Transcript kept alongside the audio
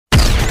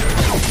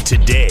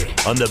Today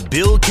on The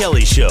Bill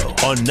Kelly Show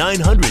on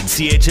 900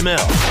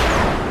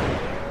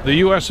 CHML. The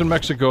U.S. and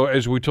Mexico,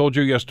 as we told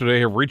you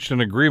yesterday, have reached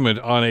an agreement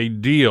on a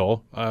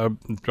deal.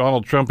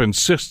 Donald Trump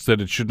insists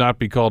that it should not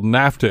be called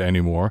NAFTA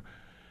anymore.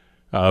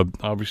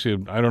 Obviously,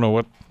 I don't know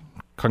what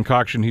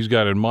concoction he's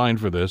got in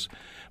mind for this.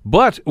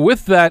 But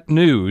with that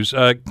news,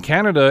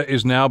 Canada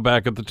is now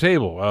back at the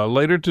table.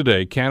 Later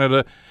today,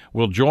 Canada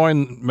will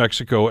join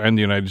Mexico and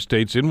the United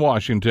States in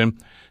Washington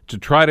to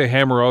try to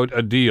hammer out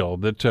a deal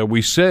that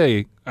we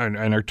say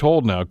and are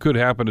told now could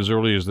happen as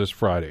early as this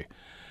Friday.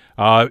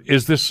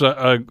 Is this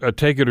a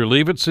take it or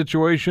leave it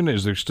situation?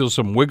 Is there still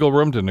some wiggle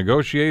room to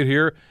negotiate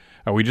here?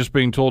 Are we just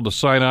being told to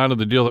sign on to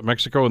the deal that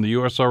Mexico and the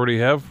U.S. already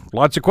have?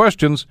 Lots of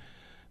questions.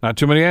 Not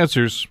too many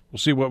answers. We'll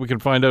see what we can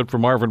find out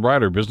from Marvin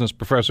Ryder, business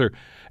professor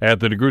at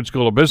the DeGroote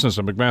School of Business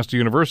at McMaster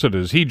University,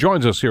 as he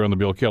joins us here on the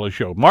Bill Kelly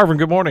Show. Marvin,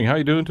 good morning. How are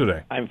you doing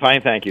today? I'm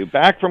fine, thank you.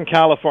 Back from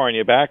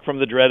California, back from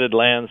the dreaded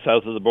land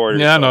south of the border.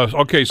 Yeah, no,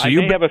 okay. So I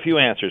may have a few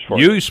answers for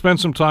you. You spent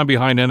some time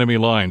behind enemy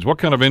lines. What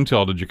kind of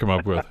intel did you come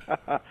up with?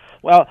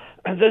 Well,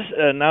 this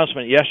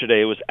announcement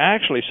yesterday was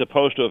actually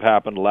supposed to have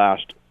happened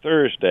last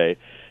Thursday.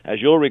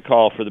 As you'll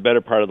recall, for the better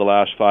part of the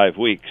last 5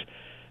 weeks,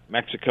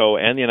 Mexico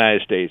and the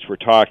United States were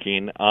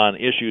talking on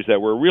issues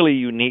that were really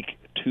unique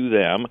to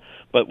them,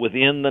 but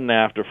within the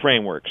NAFTA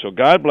framework. So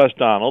God bless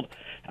Donald.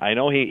 I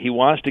know he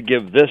wants to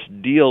give this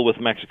deal with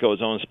Mexico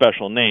his own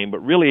special name, but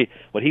really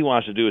what he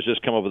wants to do is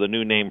just come up with a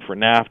new name for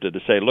NAFTA to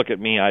say, look at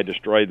me, I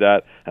destroyed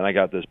that, and I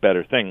got this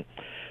better thing.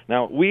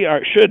 Now, we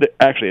should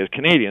actually, as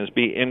Canadians,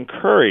 be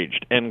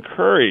encouraged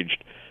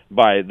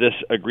by this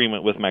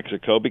agreement with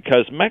Mexico,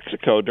 because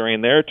Mexico,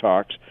 during their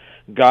talks,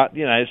 got the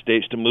United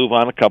States to move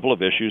on a couple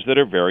of issues that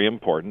are very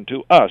important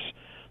to us.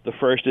 The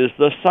first is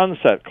the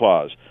sunset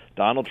clause.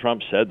 Donald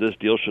Trump said this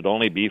deal should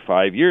only be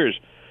 5 years.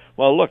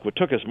 Well, look, it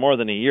took us more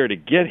than a year to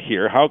get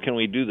here. How can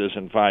we do this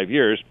in 5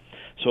 years?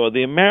 So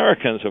the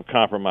Americans have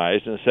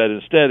compromised and said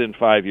instead in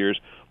 5 years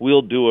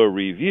we'll do a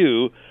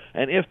review,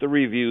 and if the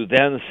review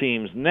then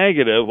seems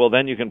negative, well,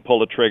 then you can pull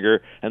the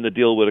trigger and the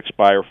deal would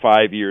expire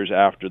 5 years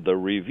after the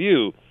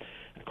review.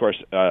 Of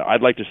course,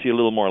 I'd like to see a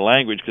little more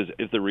language, because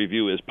if the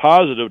review is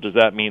positive, does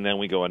that mean then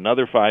we go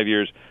another 5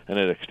 years and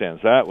it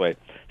extends that way?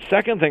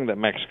 Second thing that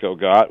Mexico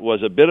got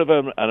was a bit of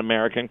an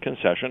American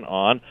concession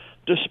on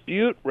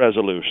dispute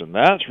resolution.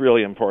 That's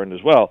really important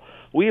as well.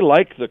 We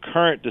like the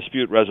current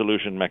dispute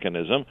resolution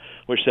mechanism,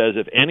 which says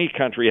if any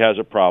country has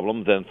a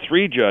problem, then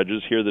 3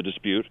 judges hear the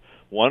dispute,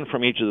 one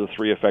from each of the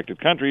 3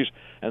 affected countries,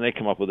 and they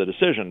come up with a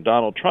decision.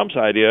 Donald Trump's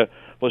idea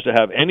was to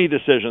have any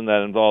decision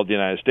that involved the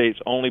United States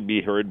only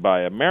be heard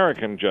by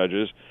American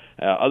judges.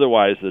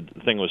 Otherwise, the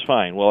thing was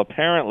fine. Well,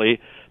 apparently,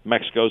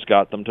 Mexico's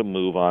got them to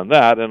move on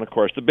that. And, of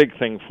course, the big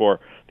thing for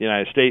the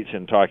United States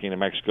in talking to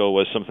Mexico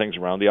was some things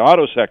around the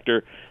auto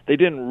sector. They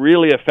didn't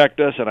really affect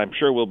us, and I'm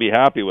sure we'll be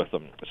happy with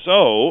them.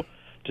 So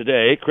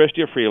today,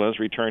 Chrystia Freeland's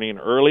returning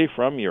early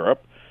from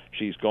Europe.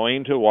 She's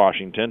going to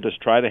Washington to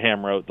try to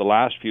hammer out the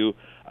last few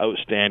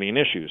outstanding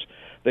issues.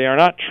 They are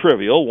not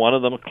trivial. One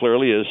of them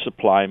clearly is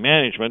supply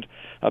management.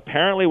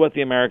 Apparently what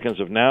the Americans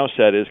have now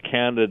said is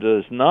Canada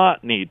does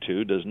not need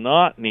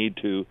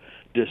to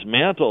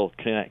dismantle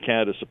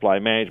Canada's supply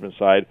management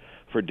side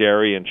for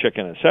dairy and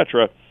chicken,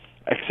 etc.,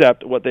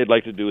 except what they'd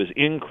like to do is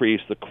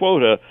increase the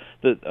quota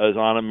that is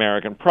on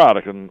American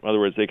product. In other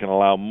words, they can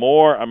allow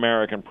more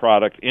American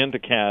product into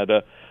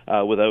Canada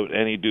without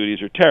any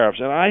duties or tariffs.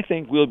 And I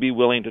think we'll be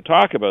willing to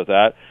talk about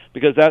that,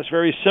 because that's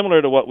very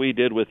similar to what we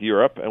did with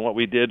Europe and what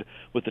we did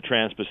with the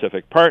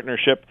Trans-Pacific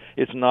Partnership.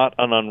 It's not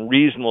an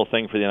unreasonable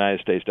thing for the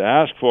United States to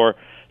ask for,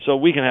 so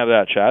we can have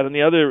that chat. And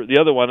the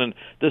other one, and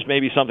this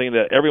may be something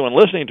that everyone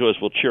listening to us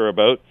will cheer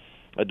about,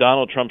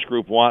 Donald Trump's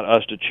group want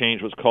us to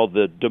change what's called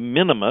the de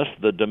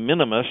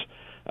minimis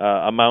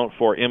amount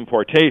for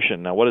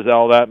importation. Now, what does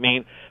all that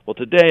mean? Well,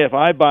 today, if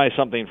I buy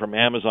something from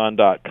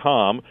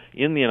Amazon.com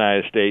in the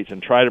United States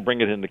and try to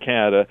bring it into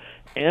Canada,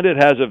 and it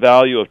has a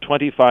value of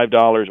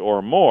 $25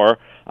 or more,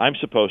 I'm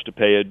supposed to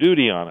pay a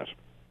duty on it.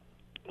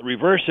 The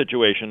reverse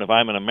situation, if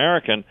I'm an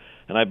American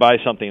and I buy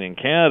something in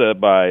Canada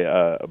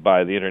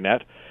by the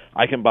Internet,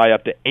 I can buy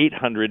up to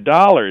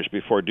 $800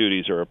 before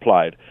duties are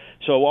applied.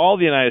 So all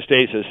the United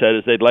States has said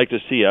is they'd like to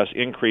see us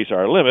increase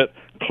our limit.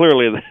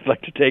 Clearly, they'd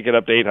like to take it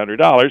up to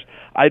 $800.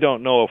 I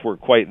don't know if we're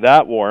quite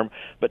that warm.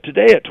 But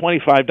today at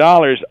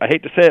 $25, I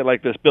hate to say it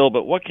like this, Bill,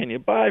 but what can you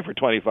buy for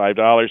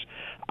 $25?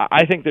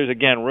 I think there's,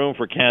 again, room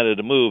for Canada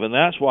to move, and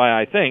that's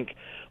why I think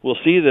we'll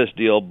see this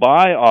deal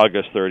by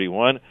August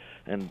 31.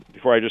 And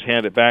before I just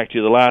hand it back to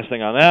you, the last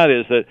thing on that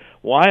is that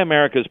why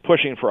America is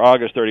pushing for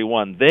August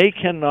 31. They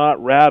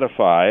cannot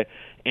ratify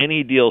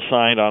any deal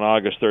signed on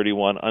August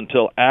 31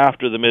 until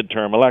after the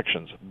midterm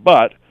elections.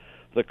 But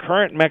the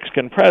current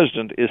Mexican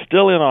president is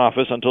still in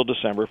office until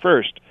December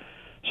 1st.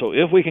 So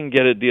if we can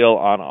get a deal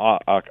on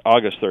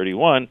August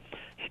 31,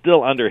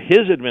 still under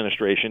his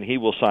administration, he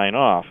will sign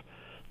off.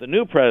 The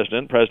new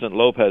president, President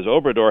Lopez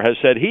Obrador, has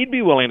said he'd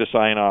be willing to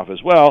sign off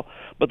as well,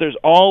 but there's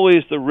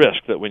always the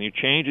risk that when you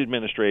change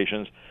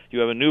administrations, you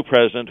have a new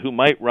president who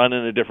might run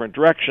in a different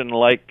direction,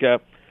 like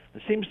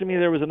It seems to me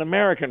there was an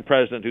American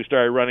president who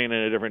started running in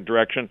a different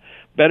direction.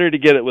 Better to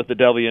get it with the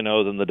devil you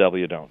know than the devil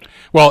you don't.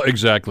 Well,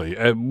 exactly,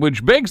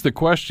 which begs the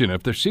question,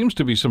 if there seems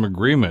to be some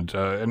agreement,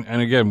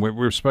 and again,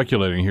 we're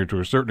speculating here to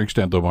a certain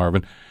extent, though,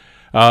 Marvin,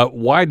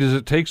 why does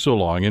it take so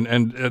long?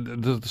 And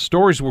the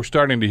stories we're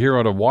starting to hear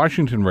out of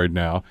Washington right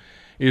now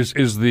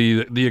is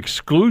the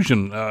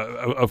exclusion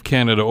of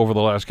Canada over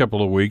the last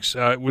couple of weeks.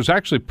 It was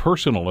actually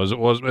personal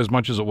as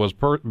much as it was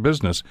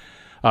business.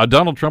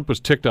 Donald Trump was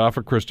ticked off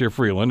at Chrystia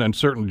Freeland and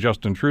certainly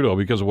Justin Trudeau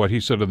because of what he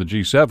said to the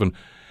G7.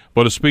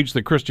 But a speech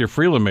that Chrystia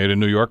Freeland made in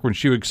New York when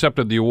she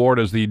accepted the award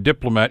as the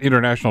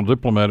International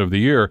Diplomat of the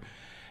Year,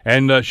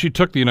 and she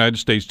took the United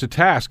States to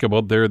task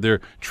about their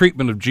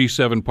treatment of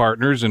G7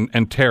 partners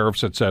and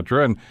tariffs,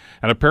 etc. And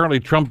apparently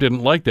Trump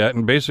didn't like that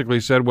and basically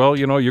said, well,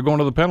 you're going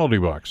to the penalty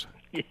box.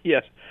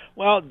 Yes.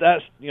 Well,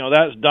 that's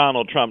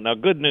Donald Trump. Now,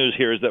 good news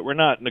here is that we're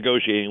not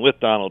negotiating with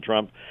Donald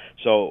Trump.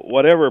 So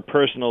whatever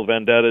personal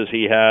vendettas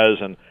he has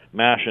and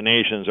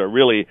machinations are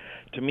really,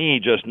 to me,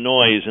 just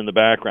noise in the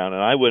background,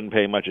 and I wouldn't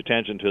pay much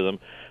attention to them.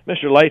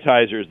 Mr.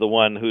 Lighthizer is the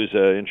one who's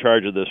in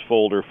charge of this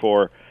folder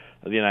for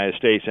the United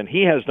States, and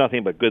he has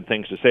nothing but good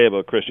things to say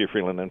about Chrystia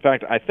Freeland. In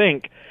fact, I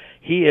think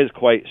he is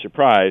quite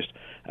surprised.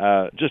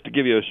 Just to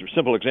give you a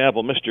simple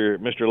example, Mr.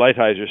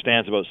 Lighthizer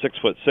stands about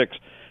 6'6",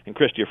 and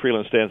Chrystia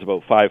Freeland stands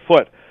about 5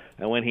 foot.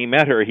 And when he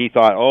met her, he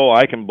thought, oh,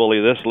 I can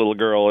bully this little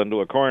girl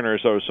into a corner,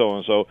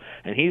 so.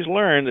 And he's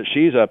learned that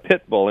she's a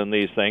pit bull in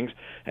these things,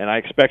 and I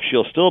expect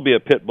she'll still be a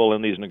pit bull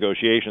in these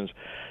negotiations.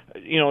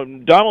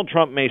 Donald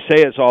Trump may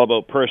say it's all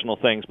about personal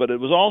things, but it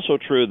was also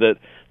true that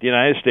the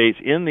United States,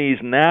 in these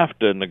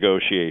NAFTA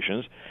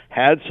negotiations,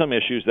 had some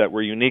issues that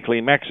were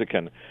uniquely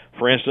Mexican.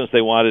 For instance,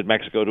 they wanted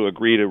Mexico to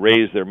agree to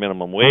raise their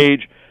minimum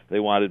wage. They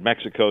wanted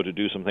Mexico to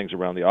do some things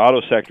around the auto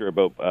sector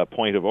about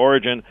point of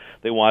origin.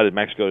 They wanted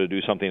Mexico to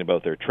do something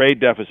about their trade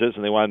deficits,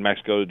 and they wanted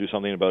Mexico to do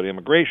something about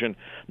immigration.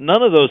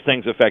 None of those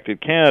things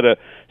affected Canada.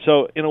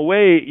 So in a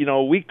way,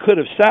 we could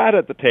have sat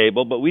at the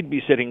table, but we'd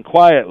be sitting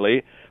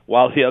quietly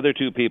while the other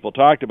two people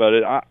talked about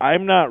it.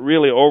 I'm not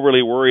really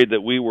overly worried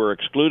that we were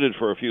excluded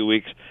for a few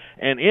weeks.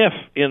 And if,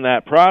 in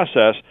that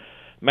process,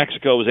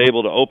 Mexico was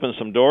able to open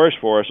some doors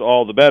for us,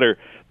 all the better.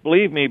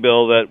 Believe me,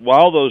 Bill, that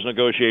while those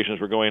negotiations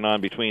were going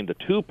on between the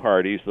two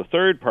parties, the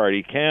third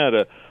party,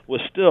 Canada, was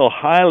still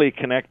highly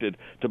connected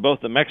to both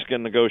the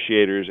Mexican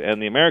negotiators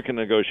and the American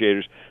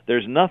negotiators.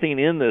 There's nothing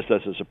in this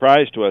that's a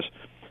surprise to us.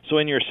 So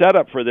in your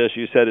setup for this,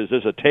 you said, is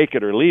this a take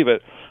it or leave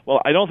it? Well,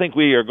 I don't think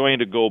we are going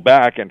to go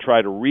back and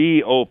try to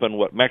reopen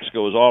what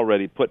Mexico has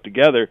already put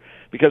together,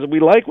 because we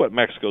like what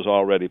Mexico's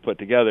already put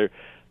together.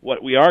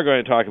 What we are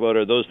going to talk about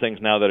are those things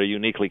now that are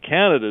uniquely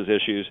Canada's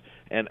issues,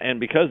 and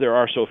because there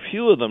are so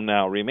few of them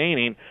now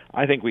remaining,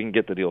 I think we can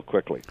get the deal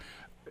quickly.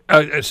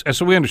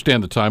 So we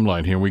understand the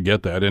timeline here. We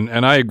get that,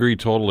 and I agree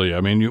totally.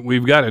 I mean,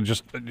 we've got to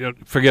just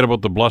forget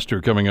about the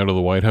bluster coming out of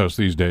the White House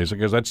these days,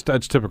 because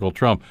that's typical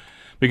Trump.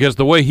 Because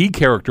the way he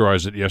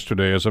characterized it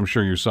yesterday, as I'm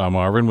sure you saw,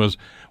 Marvin, was,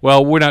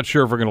 well, we're not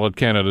sure if we're going to let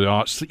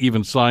Canada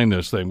even sign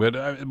this thing.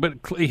 But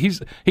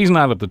he's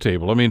not at the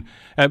table. I mean,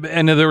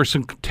 and there were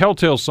some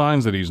telltale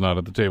signs that he's not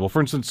at the table.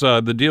 For instance,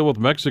 the deal with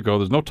Mexico,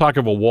 there's no talk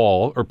of a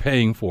wall or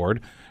paying for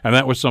it, and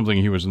that was something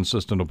he was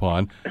insistent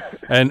upon.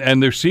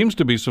 And there seems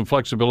to be some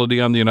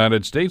flexibility on the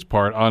United States'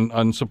 part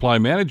on supply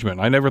management.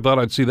 I never thought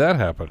I'd see that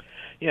happen.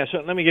 Yeah, so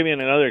let me give you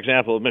another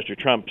example of Mr.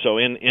 Trump. So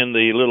in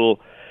the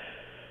little...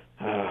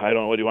 I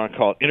don't know what you want to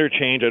call it,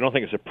 interchange. I don't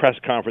think it's a press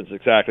conference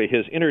exactly.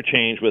 His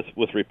interchange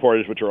with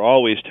reporters, which are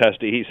always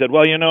testy, he said,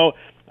 well,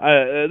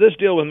 this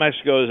deal with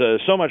Mexico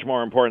is so much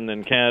more important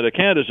than Canada.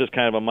 Canada's just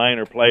kind of a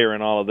minor player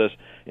in all of this.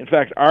 In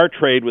fact, our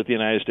trade with the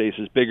United States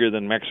is bigger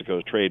than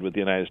Mexico's trade with the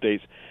United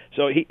States.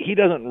 So he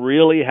doesn't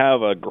really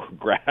have a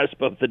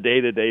grasp of the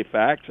day-to-day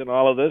facts in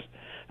all of this.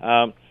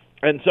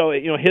 And so,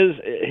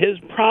 his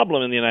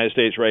problem in the United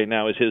States right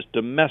now is his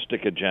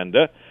domestic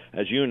agenda.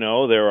 As you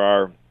know, there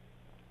are...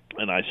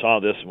 and I saw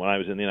this when I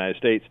was in the United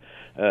States,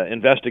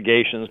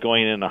 investigations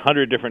going in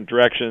 100 different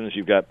directions.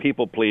 You've got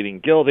people pleading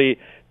guilty,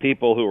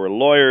 people who are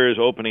lawyers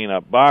opening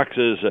up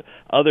boxes,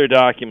 other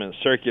documents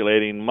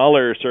circulating,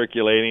 Mueller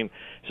circulating.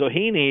 So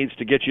he needs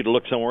to get you to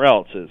look somewhere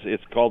else.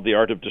 It's called the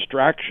art of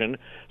distraction.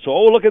 So,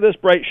 look at this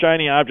bright,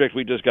 shiny object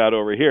we just got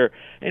over here.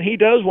 And he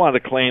does want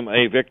to claim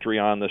a victory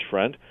on this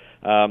front.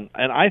 And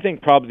I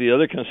think probably the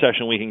other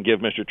concession we can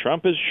give Mr.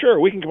 Trump is, sure,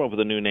 we can come up with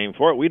a new name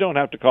for it. We don't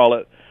have to call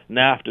it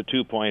NAFTA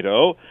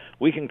 2.0.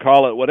 We can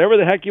call it whatever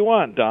the heck you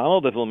want,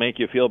 Donald, if it'll make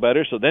you feel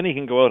better. So then he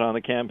can go out on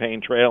the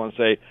campaign trail and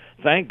say,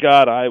 thank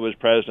God I was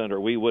president or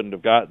we wouldn't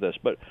have got this.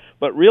 But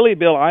really,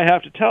 Bill, I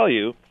have to tell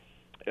you,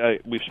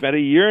 we've spent a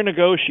year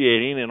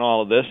negotiating in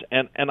all of this,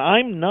 and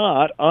I'm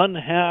not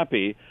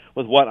unhappy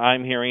with what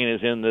I'm hearing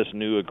is in this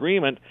new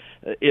agreement.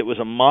 It was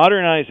a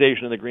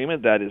modernization of the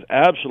agreement. That is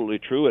absolutely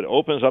true. It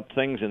opens up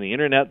things in the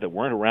Internet that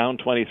weren't around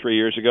 23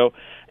 years ago.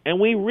 And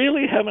we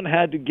really haven't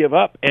had to give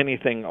up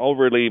anything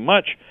overly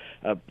much.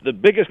 The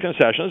biggest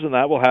concessions, and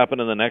that will happen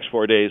in the next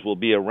 4 days, will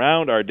be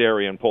around our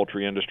dairy and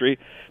poultry industry.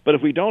 But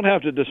if we don't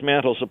have to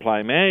dismantle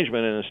supply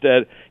management and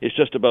instead it's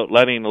just about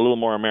letting a little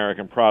more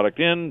American product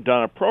in,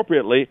 done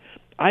appropriately,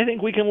 I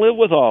think we can live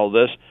with all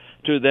this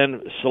to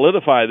then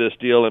solidify this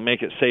deal and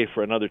make it safe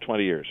for another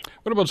 20 years.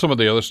 What about some of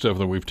the other stuff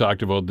that we've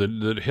talked about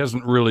that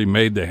hasn't really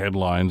made the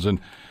headlines?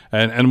 And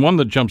one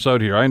that jumps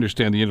out here, I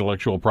understand the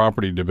intellectual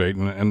property debate,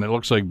 and it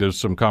looks like there's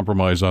some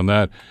compromise on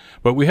that.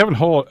 But we haven't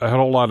had a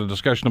whole lot of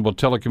discussion about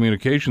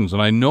telecommunications,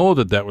 and I know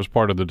that was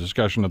part of the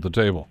discussion at the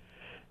table.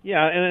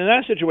 Yeah, and in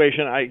that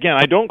situation,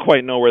 I don't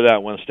quite know where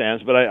that one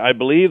stands, but I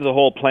believe the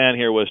whole plan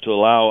here was to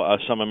allow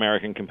some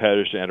American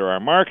competitors to enter our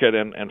market,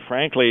 and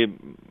frankly,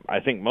 I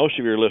think most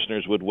of your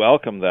listeners would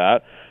welcome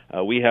that.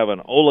 We have an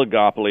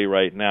oligopoly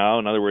right now.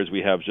 In other words,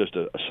 we have just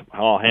a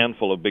small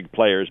handful of big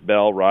players,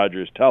 Bell,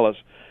 Rogers, TELUS,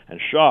 and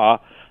Shaw,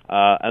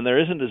 and there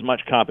isn't as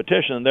much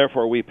competition, and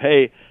therefore we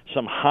pay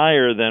some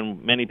higher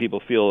than many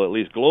people feel, at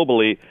least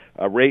globally,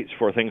 rates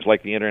for things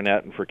like the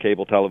Internet and for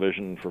cable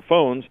television and for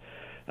phones.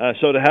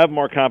 So to have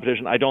more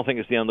competition, I don't think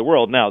it's the end of the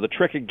world. Now, the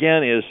trick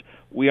again is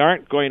we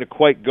aren't going to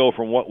quite go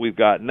from what we've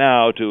got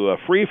now to a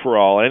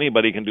free-for-all.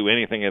 Anybody can do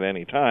anything at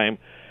any time.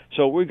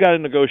 So we've got to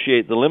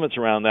negotiate the limits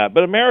around that.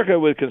 But America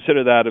would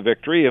consider that a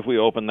victory if we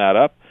open that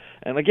up.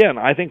 And again,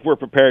 I think we're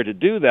prepared to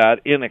do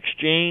that in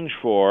exchange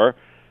for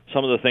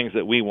some of the things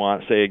that we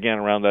want, say, again,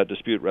 around that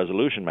dispute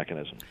resolution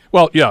mechanism.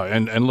 Well, yeah,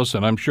 and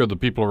listen, I'm sure the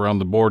people around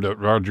the board at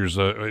Rogers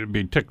would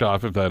be ticked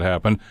off if that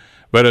happened.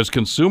 But as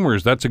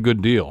consumers, that's a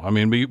good deal. I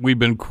mean, we've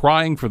been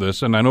crying for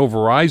this, and I know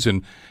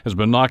Verizon has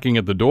been knocking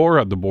at the door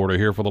at the border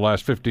here for the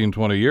last 15,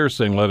 20 years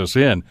saying, let us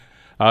in.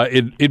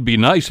 It'd be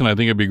nice, and I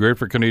think it'd be great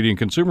for Canadian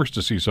consumers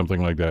to see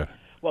something like that.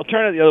 Well,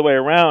 turn it the other way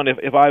around.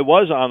 If I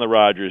was on the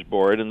Rogers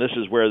board, and this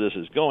is where this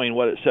is going,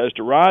 what it says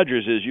to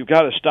Rogers is you've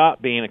got to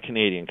stop being a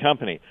Canadian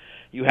company.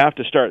 You have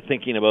to start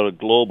thinking about a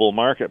global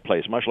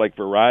marketplace, much like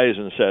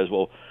Verizon says,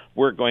 well,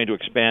 we're going to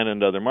expand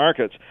into other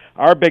markets.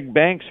 Our big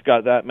banks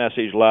got that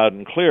message loud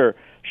and clear.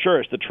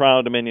 Sure, it's the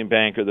Toronto-Dominion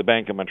Bank or the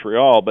Bank of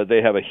Montreal, but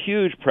they have a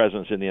huge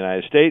presence in the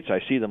United States.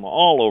 I see them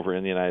all over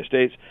in the United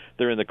States.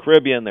 They're in the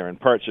Caribbean. They're in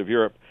parts of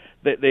Europe.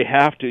 They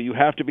have to. You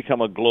have to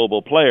become a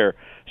global player.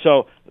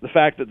 So the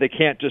fact that they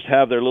can't just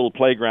have their little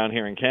playground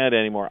here in Canada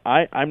anymore,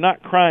 I'm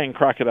not crying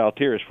crocodile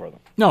tears for them.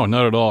 No,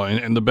 not at all.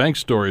 And the bank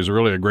story is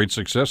really a great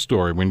success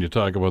story when you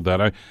talk about that.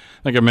 I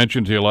think I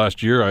mentioned to you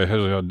last year I had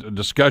a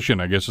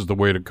discussion, I guess is the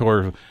way to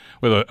call it,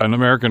 with an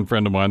American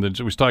friend of mine that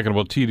was talking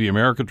about TD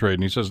Ameritrade,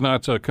 and he says, no,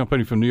 it's a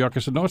company from New York.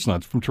 I said, no, it's not.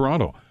 It's from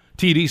Toronto.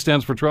 TD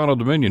stands for Toronto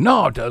Dominion.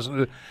 No, it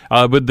doesn't.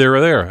 But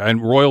they're there.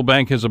 And Royal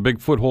Bank has a big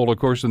foothold, of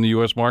course, in the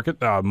U.S. market.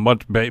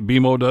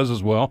 BMO does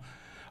as well.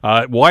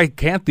 Why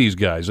can't these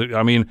guys?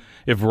 I mean,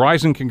 if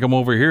Verizon can come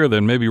over here,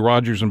 then maybe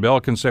Rogers and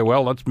Bell can say,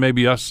 well, let's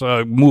maybe us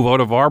move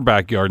out of our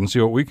backyard and see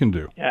what we can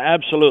do. Yeah,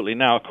 absolutely.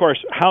 Now, of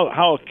course,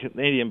 how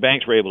Canadian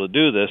banks were able to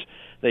do this,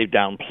 they've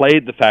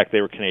downplayed the fact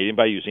they were Canadian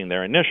by using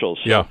their initials.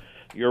 So yeah.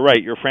 You're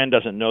right. Your friend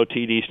doesn't know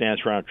TD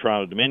stands for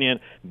Toronto Dominion.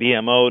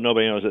 BMO,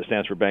 nobody knows it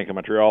stands for Bank of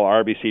Montreal.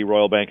 RBC,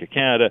 Royal Bank of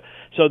Canada.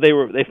 So they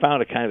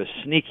found a kind of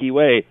a sneaky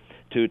way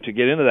to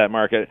get into that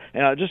market.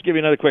 And I'll just give you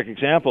another quick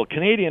example.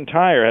 Canadian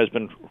Tire has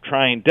been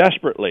trying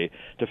desperately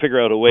to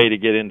figure out a way to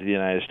get into the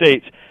United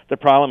States. The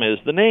problem is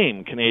the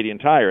name, Canadian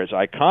Tire. It's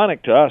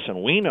iconic to us,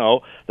 and we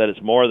know that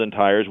it's more than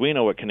tires. We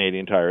know what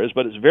Canadian Tire is,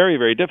 but it's very,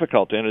 very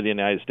difficult to enter the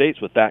United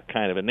States with that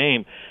kind of a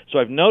name. So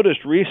I've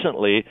noticed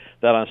recently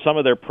that on some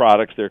of their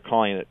products, they're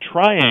calling it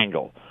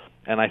Triangle.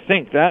 And I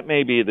think that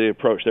may be the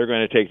approach they're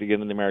going to take to get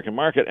into the American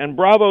market. And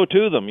bravo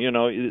to them. You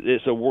know,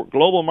 it's a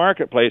global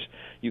marketplace.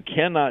 You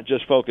cannot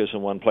just focus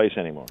in one place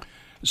anymore.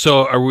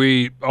 So are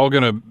we all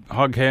going to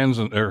hold hands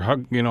and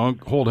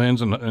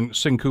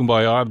sing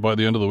Kumbaya by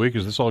the end of the week?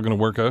 Is this all going to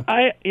work out?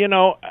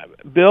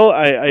 Bill,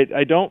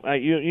 I don't.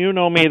 You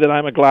know me that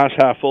I'm a glass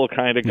half full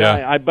kind of guy.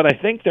 Yeah. But I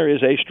think there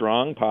is a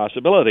strong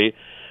possibility.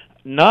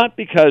 Not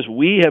because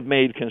we have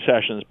made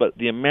concessions, but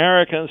the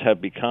Americans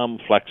have become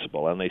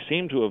flexible, and they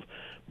seem to have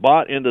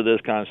bought into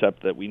this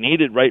concept that we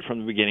needed right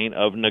from the beginning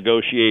of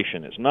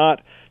negotiation. It's not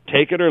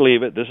take it or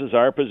leave it. This is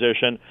our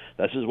position.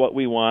 This is what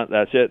we want.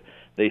 That's it.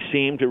 They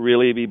seem to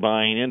really be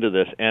buying into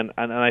this. And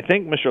I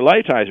think Mr.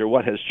 Lighthizer,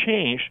 what has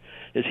changed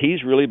is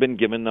he's really been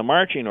given the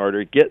marching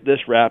order. Get this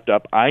wrapped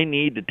up. I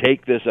need to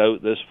take this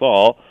out this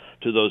fall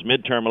to those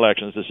midterm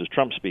elections. This is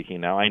Trump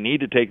speaking now. I need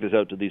to take this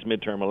out to these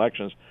midterm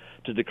elections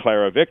to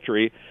declare a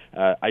victory.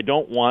 I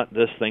don't want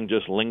this thing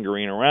just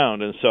lingering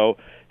around. And so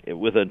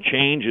with a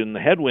change in the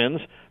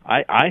headwinds,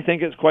 I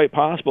think it's quite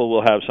possible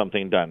we'll have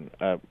something done.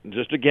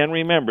 Just again,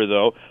 remember,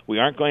 though, we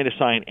aren't going to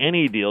sign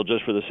any deal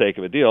just for the sake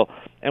of a deal.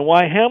 And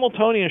why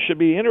Hamiltonians should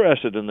be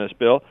interested in this,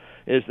 Bill,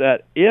 is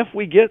that if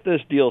we get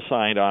this deal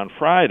signed on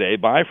Friday,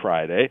 by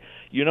Friday,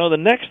 the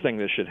next thing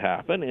that should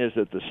happen is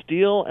that the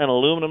steel and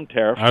aluminum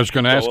tariffs I was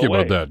going to ask you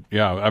away. about that.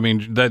 Yeah, I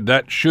mean,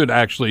 that should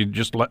actually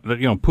just,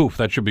 poof,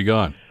 that should be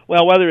gone.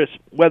 Well, whether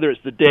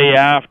it's the day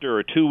after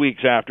or 2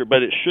 weeks after,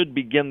 but it should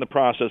begin the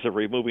process of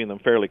removing them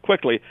fairly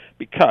quickly,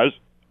 because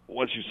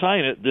once you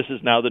sign it, this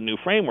is now the new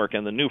framework,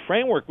 and the new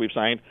framework we've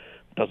signed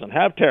doesn't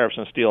have tariffs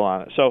and steel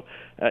on it. So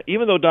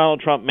even though Donald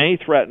Trump may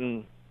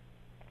threaten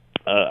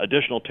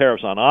additional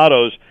tariffs on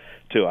autos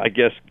to, I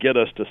guess, get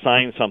us to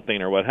sign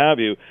something or what have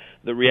you,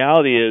 the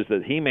reality is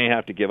that he may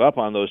have to give up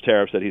on those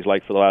tariffs that he's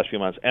liked for the last few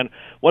months. And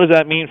what does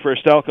that mean for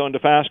Stelco and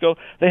Dofasco?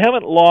 They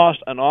haven't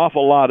lost an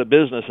awful lot of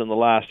business in the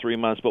last 3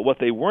 months, but what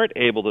they weren't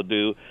able to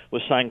do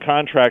was sign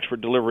contracts for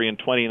delivery in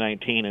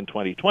 2019 and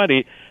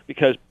 2020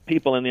 because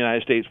people in the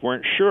United States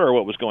weren't sure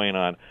what was going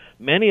on.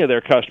 Many of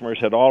their customers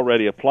had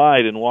already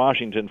applied in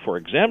Washington for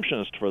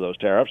exemptions for those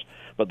tariffs,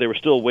 but they were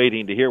still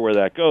waiting to hear where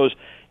that goes.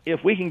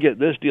 If we can get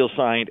this deal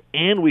signed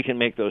and we can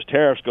make those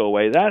tariffs go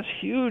away, that's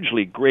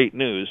hugely great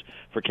news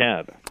for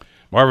Canada.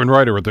 Marvin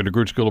Ryder at the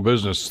DeGroote School of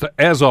Business.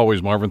 As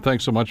always, Marvin,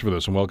 thanks so much for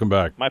this, and welcome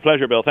back. My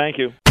pleasure, Bill. Thank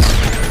you.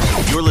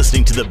 You're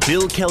listening to the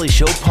Bill Kelly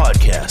Show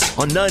podcast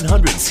on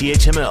 900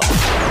 CHML.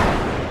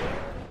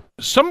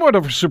 Somewhat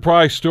of a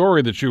surprise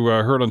story that you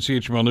heard on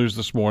CHML News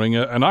this morning.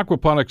 An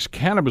aquaponics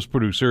cannabis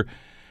producer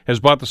has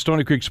bought the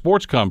Stony Creek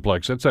Sports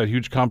Complex. That's that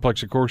huge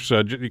complex, of course,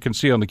 you can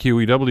see on the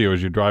QEW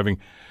as you're driving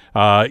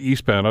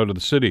eastbound out of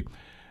the city.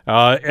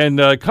 And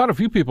caught a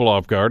few people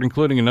off guard,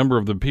 including a number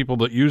of the people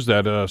that use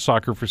that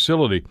soccer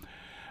facility.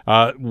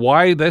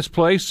 Why this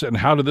place and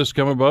how did this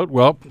come about?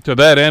 Well, to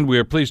that end, we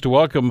are pleased to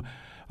welcome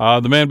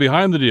the man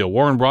behind the deal.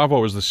 Warren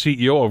Bravo is the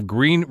CEO of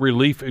Green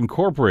Relief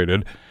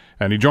Incorporated,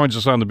 and he joins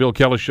us on the Bill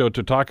Kelly Show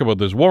to talk about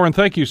this. Warren,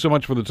 thank you so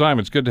much for the time.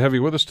 It's good to have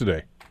you with us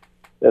today.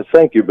 Yes,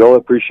 thank you, Bill. I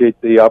appreciate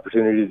the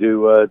opportunity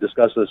to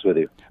discuss this with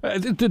you.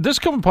 Did this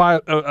come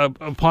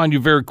upon you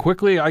very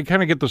quickly? I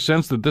kind of get the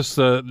sense that this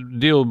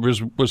deal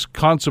was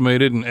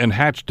consummated and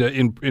hatched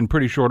in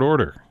pretty short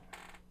order.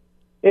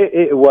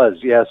 It was,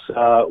 yes.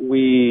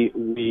 We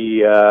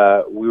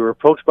were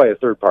approached by a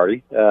third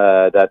party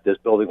that this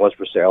building was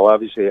for sale.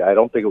 Obviously, I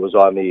don't think it was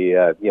on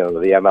the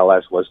the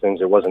MLS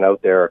listings. It wasn't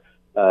out there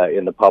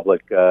in the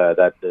public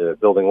that the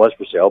building was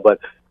for sale. But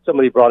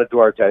somebody brought it to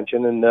our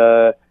attention,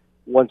 and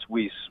once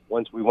we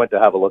went to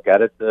have a look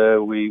at it,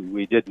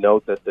 we did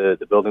note that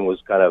the building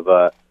was kind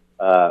of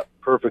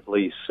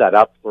perfectly set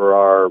up for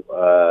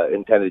our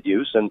intended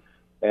use,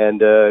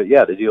 and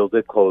the deal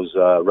did close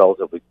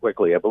relatively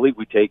quickly. I believe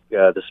we take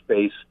the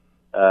space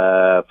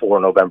for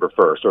November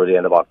 1st, or the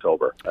end of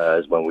October,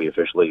 is when we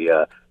officially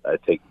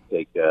take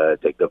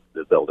the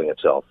building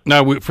itself.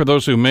 Now, for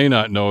those who may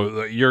not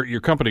know,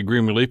 your company,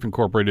 Green Relief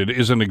Incorporated,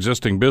 is an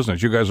existing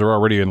business. You guys are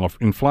already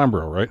in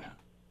Flamborough, right?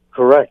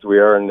 Correct. We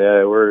are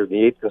we're in the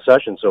 8th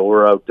concession, so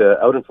we're out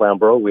in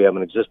Flamborough. We have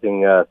an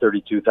existing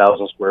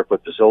 32,000 square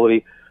foot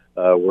facility.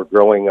 We're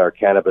growing our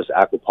cannabis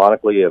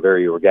aquaponically, a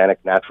very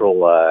organic,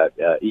 natural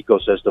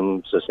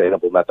ecosystem,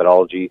 sustainable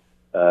methodology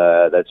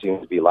that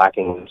seems to be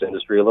lacking in this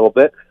industry a little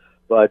bit.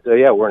 But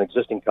we're an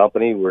existing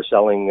company. We're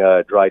selling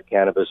dried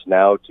cannabis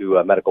now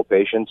to medical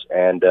patients,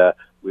 and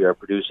we are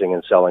producing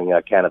and selling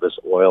cannabis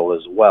oil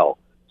as well.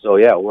 So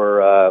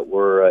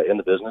we're in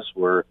the business.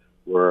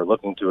 We're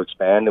looking to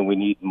expand, and we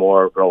need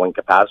more growing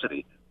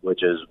capacity,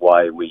 which is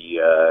why we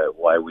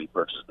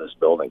purchased this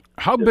building.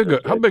 How big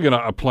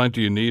a plant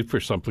do you need for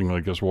something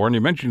like this, Warren?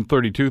 You mentioned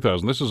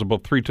 32,000. This is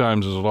about 3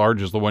 times as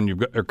large as the one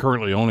you're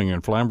currently owning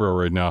in Flamborough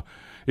right now.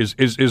 Is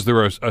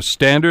there a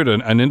standard,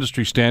 an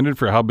industry standard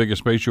for how big a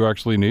space you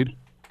actually need?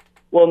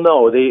 Well,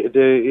 no.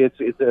 It's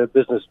a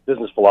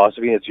business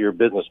philosophy. It's your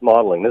business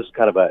modeling. This is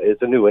kind of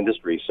it's a new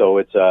industry, so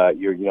it's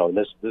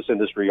this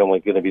industry only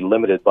going to be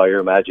limited by your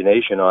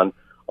imagination on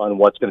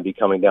what's going to be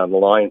coming down the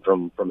line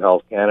from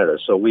Health Canada.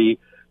 So we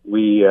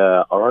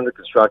are under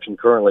construction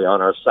currently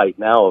on our site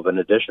now of an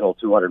additional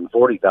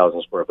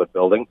 240,000 square foot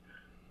building,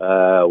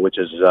 which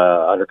is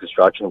under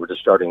construction. We're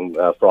just starting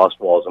frost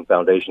walls and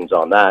foundations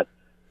on that.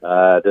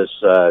 This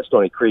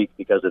Stony Creek,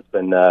 because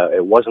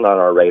it wasn't on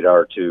our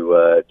radar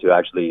to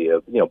actually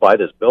buy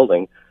this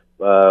building.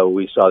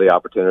 We saw the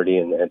opportunity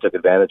and took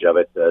advantage of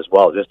it as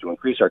well, just to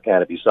increase our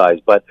canopy size.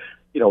 But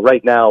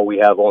right now we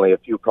have only a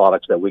few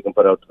products that we can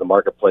put out to the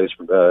marketplace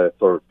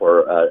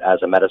for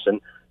as a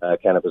medicine,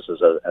 cannabis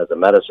as a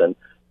medicine.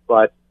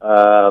 But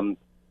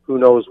who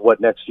knows what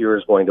next year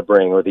is going to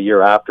bring, or the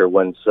year after,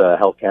 once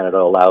Health Canada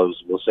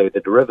allows, we'll say, the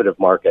derivative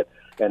market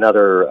and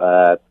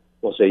other,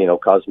 we'll say,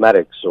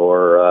 cosmetics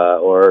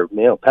or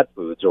pet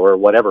foods or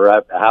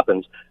whatever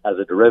happens as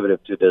a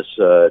derivative to this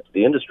to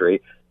the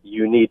industry.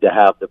 You need to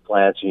have the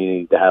plants, you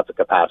need to have the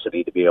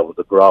capacity to be able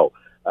to grow.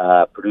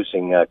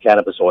 Producing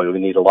cannabis oil, we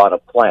need a lot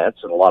of plants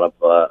and a lot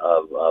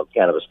of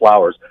cannabis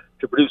flowers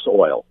to produce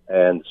oil,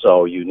 and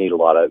so you need a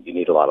lot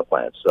of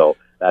plants. So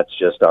that's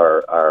just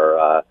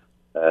our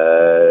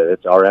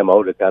it's our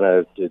MO to kind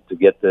of to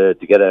get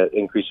an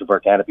increase of our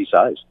canopy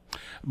size.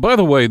 By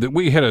the way, that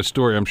we had a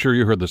story. I'm sure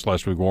you heard this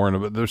last week, Warren.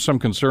 But there's some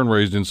concern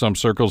raised in some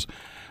circles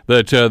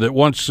that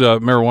once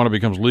marijuana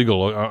becomes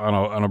legal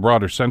on a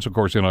broader sense, of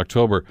course, in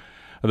October,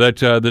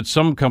 that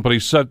some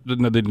companies, they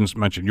didn't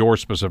mention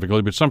yours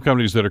specifically, but some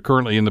companies that are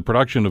currently in the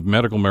production of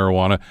medical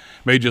marijuana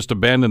may just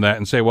abandon that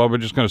and say, well, we're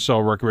just going to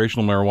sell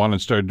recreational marijuana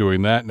and start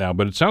doing that now.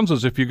 But it sounds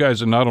as if you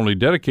guys are not only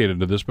dedicated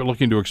to this, but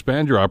looking to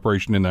expand your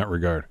operation in that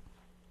regard.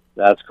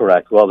 That's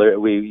correct. Well,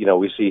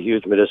 we see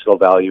huge medicinal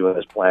value in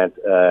this plant.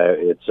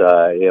 It's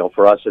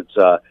for us, it's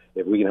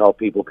if we can help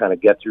people kind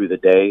of get through the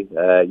day.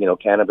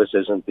 Cannabis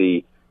isn't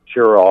the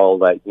cure-all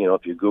that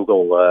if you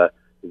Google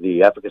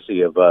the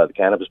efficacy of the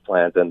cannabis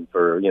plant and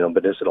for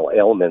medicinal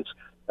ailments,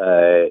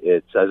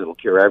 it says it'll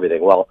cure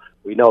everything. Well,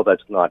 we know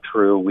that's not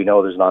true. We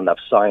know there's not enough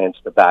science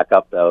to back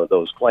up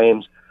those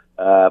claims,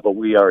 but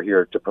we are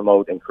here to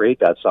promote and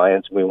create that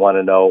science. We want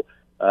to know.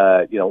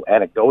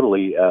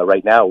 Anecdotally,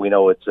 right now, we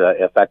know it's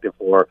effective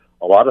for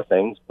a lot of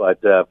things,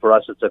 but for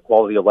us, it's a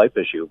quality of life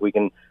issue. If we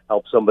can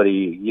help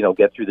somebody,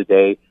 get through the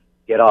day,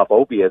 get off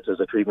opiates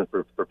as a treatment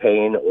for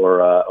pain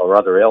or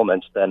other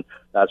ailments, then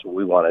that's what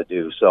we want to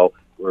do. So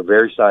we're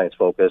very science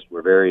focused.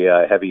 We're very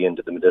heavy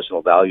into the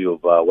medicinal value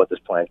of what this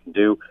plant can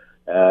do,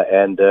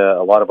 and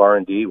a lot of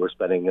R&D. We're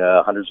spending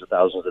hundreds of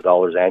thousands of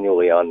dollars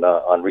annually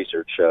on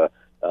research.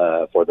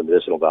 For the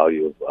medicinal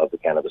value of the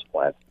cannabis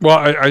plant. Well,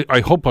 I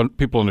hope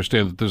people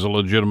understand that there's a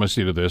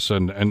legitimacy to this,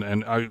 and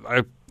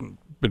I've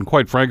been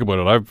quite frank about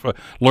it. I've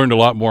learned a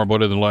lot more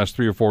about it in the last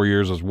 3 or 4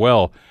 years as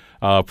well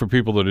for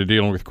people that are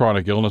dealing with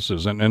chronic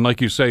illnesses. And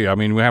like you say, I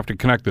mean, we have to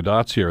connect the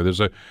dots here.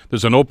 There's an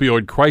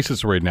opioid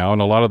crisis right now,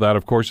 and a lot of that,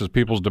 of course, is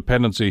people's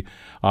dependency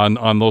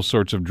on those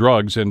sorts of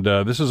drugs, and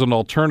this is an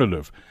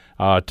alternative.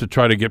 To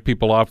try to get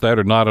people off that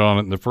or not on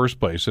it in the first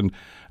place. And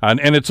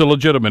it's a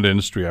legitimate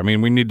industry. I mean,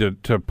 we need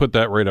to put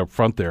that right up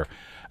front there.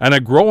 And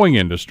a growing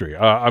industry.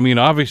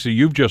 Obviously,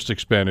 you've just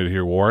expanded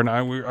here, Warren.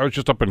 I was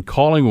just up in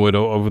Collingwood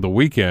over the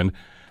weekend.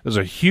 There's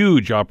a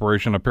huge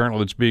operation, apparently,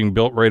 that's being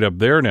built right up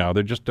there now.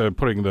 They're just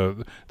putting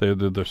the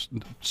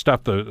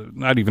stuff,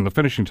 not even the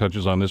finishing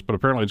touches on this, but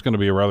apparently it's going to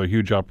be a rather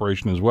huge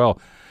operation as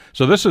well.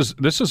 So this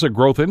is a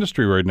growth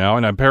industry right now,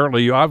 and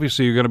apparently, you're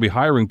going to be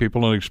hiring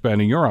people and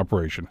expanding your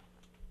operation.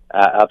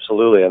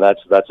 Absolutely, and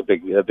that's a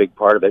big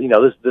part of it.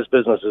 This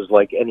business is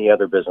like any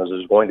other business.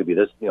 There's going to be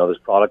this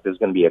product is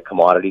going to be a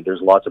commodity.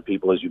 There's lots of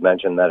people, as you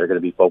mentioned, that are going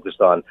to be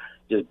focused on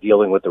just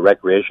dealing with the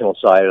recreational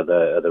side of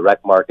the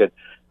rec market,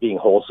 being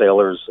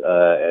wholesalers,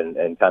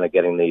 and kind of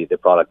getting the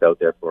product out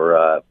there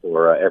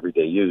for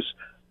everyday use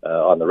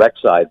on the rec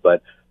side.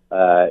 But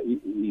the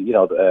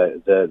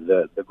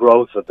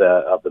growth of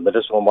the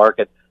medicinal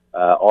market,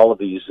 all of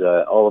these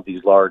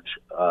large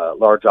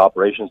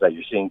operations that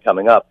you're seeing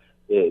coming up.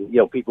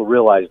 People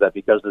realize that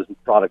because this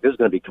product is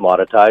going to be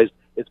commoditized,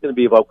 it's going to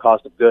be about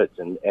cost of goods.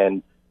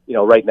 And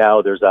right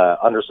now there's a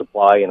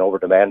undersupply and over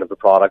demand of the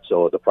product,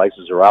 so the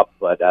prices are up.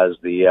 But as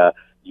the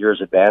years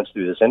advance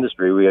through this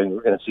industry,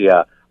 we're going to see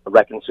a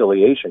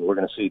reconciliation. We're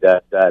going to see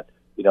that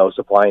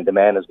supply and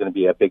demand is going to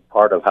be a big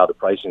part of how the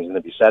pricing is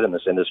going to be set in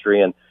this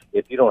industry. And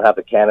if you don't have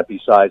the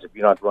canopy size, if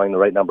you're not growing the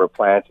right number of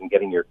plants and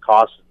getting your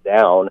costs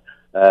down,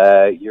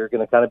 you're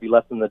going to kind of be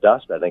left in the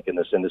dust, I think, in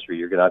this industry.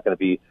 You're not going to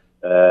be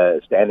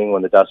standing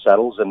when the dust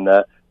settles. And,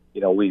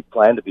 we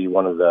plan to be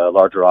one of the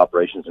larger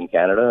operations in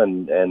Canada,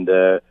 and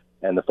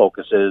the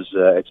focus is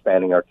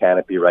expanding our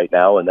canopy right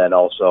now, and then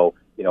also,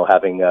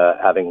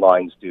 having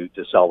lines to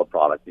sell the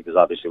product, because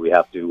obviously we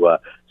have to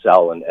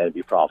sell and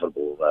be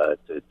profitable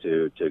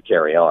to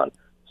carry on.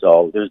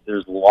 So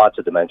there's lots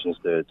of dimensions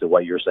to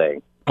what you're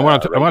saying. I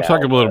want to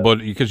talk a little bit,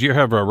 because you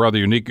have a rather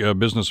unique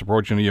business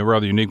approach and you have a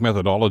rather unique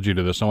methodology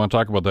to this. I want to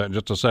talk about that in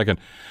just a second.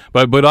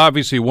 But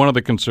obviously one of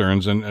the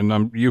concerns,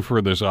 and you've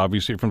heard this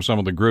obviously from some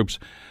of the groups,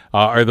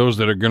 are those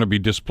that are going to be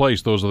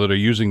displaced, those that are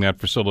using that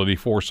facility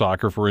for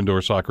soccer, for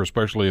indoor soccer,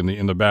 especially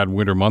in the bad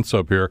winter months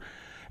up here.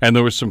 And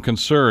there was some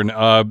concern,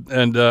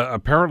 and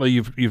apparently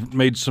you've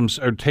made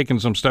taken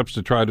some steps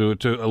to try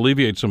to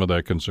alleviate some of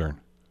that concern.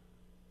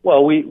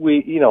 Well, we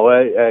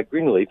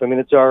Greenleaf, I mean,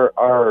 it's our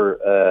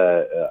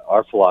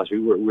philosophy.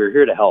 We're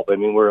here to help. I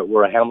mean,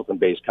 we're a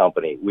Hamilton-based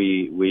company.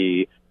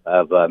 We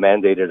have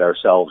mandated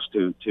ourselves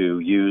to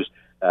use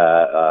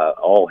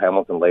all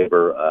Hamilton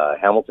labor,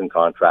 Hamilton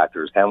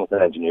contractors,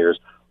 Hamilton engineers,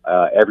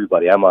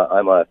 everybody. I'm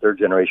a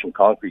third-generation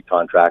concrete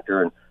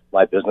contractor in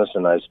my business,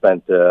 and I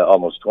spent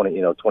almost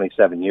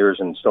 27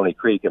 years in Stony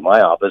Creek at my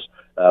office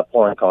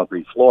pouring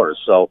concrete floors.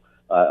 So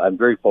I'm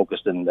very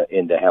focused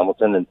into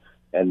Hamilton,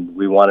 and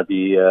we want to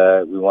be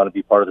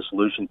part of the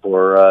solution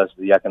for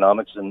the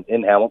economics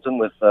in Hamilton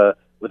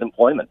with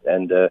employment,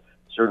 and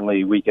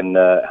certainly we can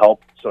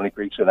help. Stony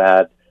Creek's going to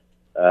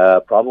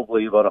add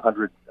probably about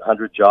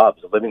 100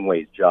 jobs, living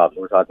wage jobs.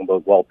 We're talking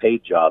about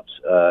well-paid jobs,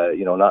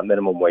 not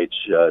minimum wage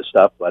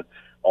stuff, but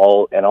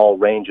all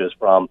ranges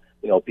from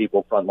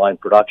people frontline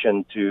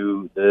production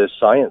to the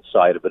science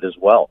side of it as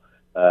well,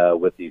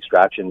 with the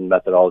extraction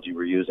methodology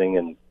we're using,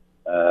 and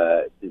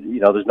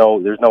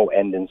there's no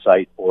end in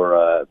sight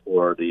for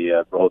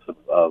the growth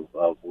of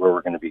where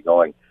we're going to be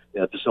going.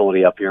 The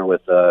facility up here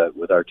with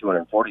our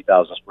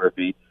 240,000 square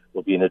feet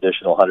will be an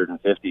additional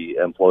 150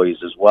 employees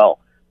as well.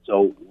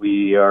 So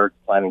we are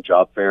planning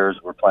job fairs.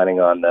 We're planning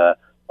on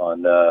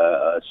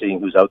seeing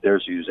who's out there,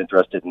 who's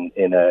interested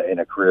in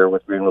a career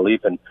with Green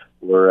Relief, and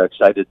we're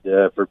excited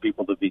for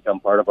people to become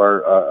part of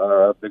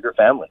our bigger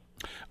family.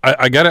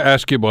 I got to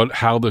ask you about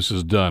how this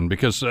is done,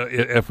 because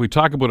if we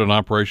talk about an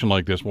operation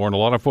like this, Warren, a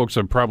lot of folks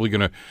are probably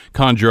going to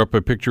conjure up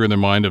a picture in their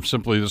mind of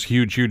simply this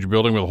huge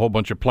building with a whole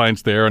bunch of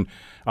plants there and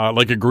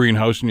like a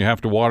greenhouse, and you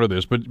have to water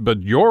this.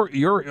 But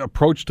your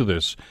approach to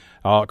this,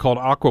 called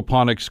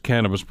Aquaponics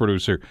Cannabis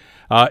Producer,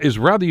 is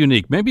rather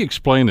unique. Maybe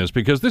explain this,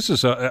 because this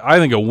is, I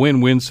think, a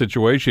win-win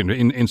situation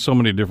in so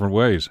many different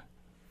ways.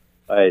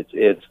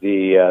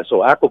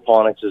 So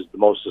aquaponics is the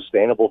most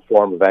sustainable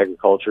form of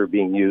agriculture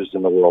being used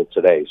in the world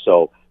today.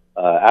 So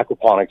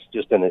aquaponics,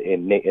 just in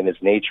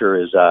its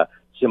nature, is a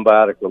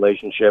symbiotic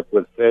relationship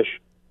with fish,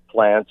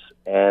 plants,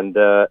 and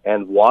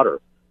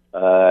water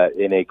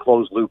in a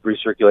closed loop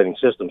recirculating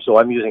system. So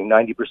I'm using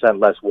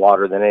 90% less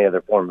water than any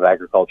other form of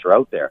agriculture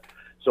out there.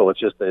 So it's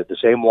just the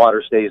same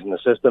water stays in the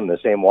system. The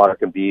same water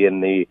can be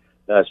in the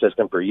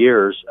system for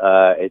years.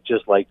 It's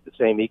just like the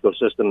same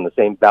ecosystem, the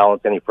same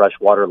balance, any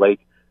freshwater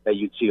lake that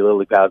you'd see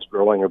lily pads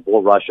growing or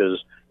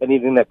bulrushes.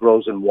 Anything that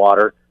grows in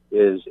water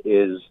is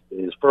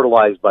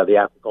fertilized by the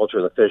aquaculture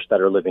of the fish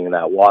that are living in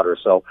that water.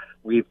 So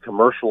we've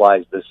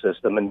commercialized this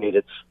system and made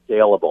it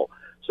scalable.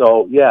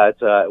 So yeah,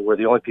 we're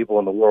the only people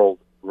in the world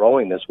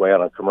growing this way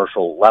on a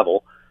commercial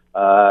level,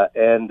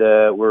 and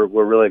we're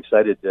really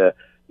excited.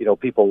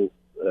 People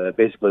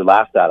basically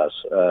laughed at us,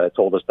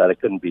 told us that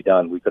it couldn't be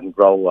done. We couldn't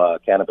grow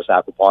cannabis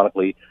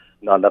aquaponically.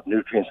 Not enough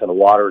nutrients in the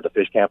water. The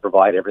fish can't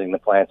provide everything the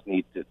plants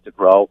need to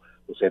grow.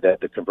 We'll say that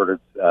the converted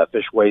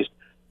fish waste,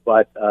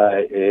 but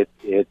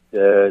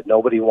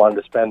nobody wanted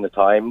to spend the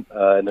time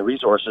and the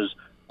resources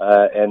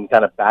and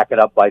kind of back it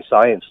up by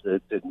science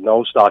to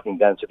know stocking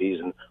densities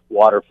and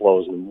water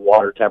flows and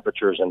water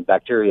temperatures and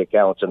bacteria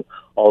counts and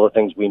all the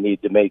things we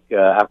need to make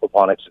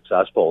aquaponics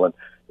successful. And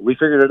we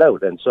figured it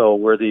out, and so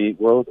we're the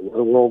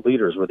world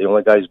leaders. We're the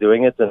only guys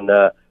doing it, and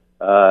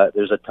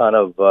there's a ton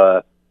of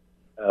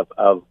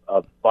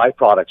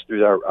byproducts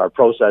through our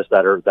process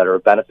that are a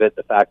benefit.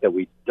 The fact that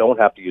we don't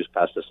have to use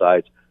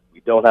pesticides, we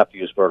don't have to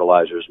use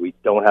fertilizers, we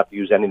don't have to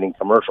use anything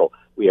commercial.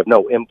 We have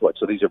no input.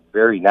 So these are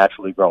very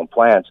naturally grown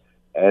plants,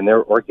 and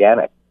they're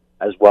organic,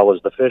 as well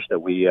as the fish that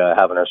we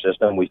have in our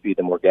system. We feed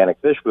them organic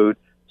fish food,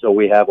 so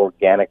we have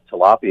organic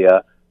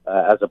tilapia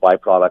as a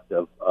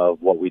byproduct of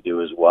what we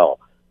do as well.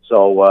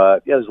 So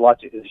there's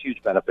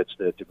huge benefits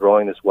to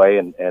growing this way,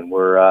 and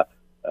we're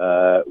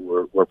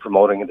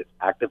promoting it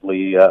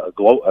actively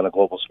on a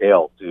global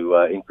scale to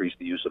increase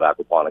the use of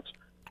aquaponics.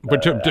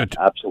 But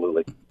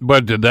absolutely.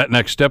 But that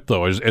next step,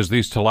 though, as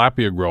these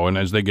tilapia grow and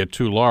as they get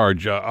too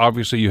large,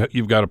 obviously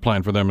you've got a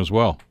plan for them as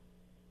well.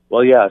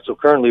 Well, yeah. So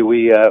currently,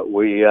 we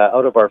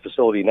out of our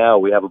facility now,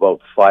 we have about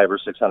 500 or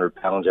 600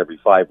 pounds every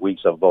 5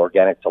 weeks of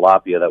organic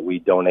tilapia that we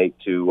donate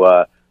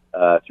to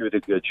through the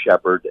Good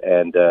Shepherd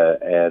and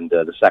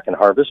the Second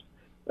Harvest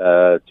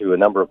to a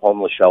number of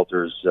homeless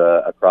shelters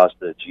across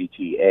the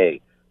GTA.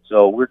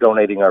 So we're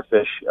donating our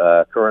fish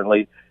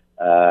currently.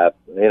 But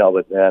now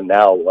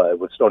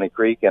with Stony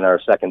Creek and our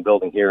second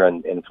building here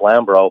in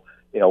Flamborough,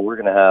 we're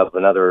going to have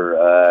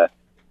another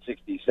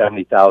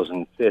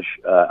 70,000 fish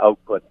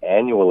output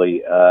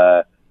annually.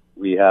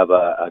 We have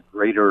a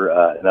greater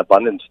an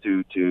abundance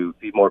to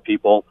feed more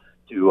people,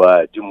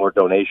 to do more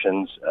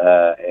donations,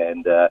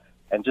 and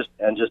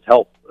just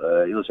help.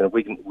 Listen, if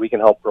we can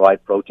help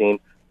provide protein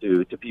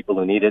to people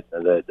who need it.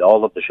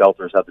 All of the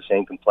shelters have the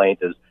same complaint: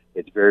 is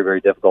it's very, very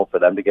difficult for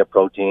them to get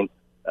protein.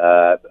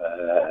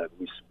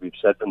 We've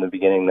said from the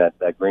beginning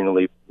that Green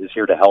Relief is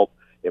here to help.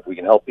 If we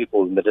can help people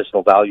with the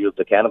medicinal value of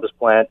the cannabis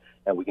plant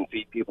and we can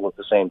feed people at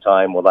the same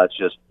time, well, that's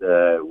just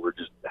we're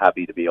just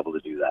happy to be able to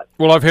do that.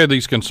 Well, I've had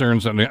these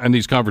concerns and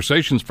these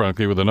conversations,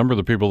 frankly, with a number of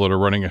the people that are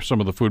running some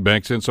of the food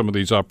banks in some of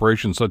these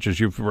operations, such as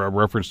you've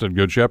referenced at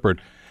Good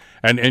Shepherd.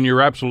 And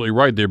you're absolutely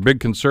right. Their big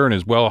concern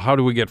is, well, how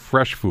do we get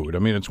fresh food? I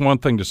mean, it's one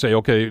thing to say,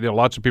 okay,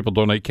 lots of people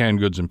donate canned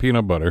goods and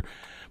peanut butter,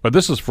 but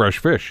this is fresh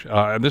fish.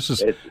 This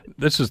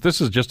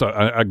is just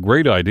a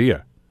great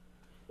idea.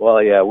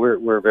 Well, yeah,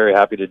 we're very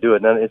happy to do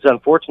it, and it's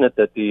unfortunate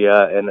that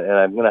and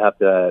I'm going to have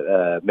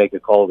to make a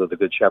call to the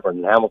Good Shepherd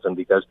in Hamilton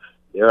because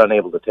they're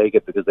unable to take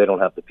it because they don't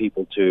have the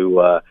people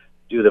to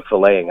do the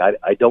filleting.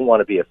 I don't want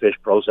to be a fish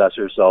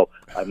processor, so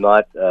I'm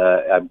not.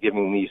 I'm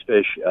giving these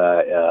fish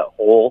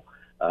whole.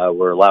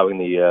 We're allowing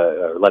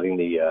letting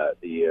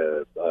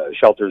the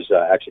shelters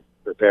actually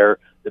prepare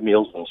the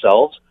meals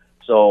themselves.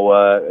 So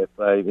if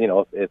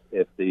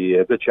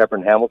the Good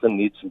Shepherd in Hamilton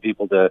needs some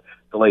people to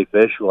fillet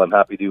fish, well, I'm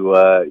happy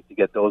to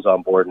get those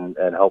on board and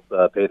help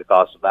pay the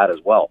cost of that as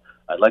well.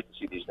 I'd like to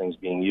see these things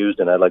being used,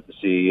 and I'd like to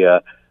see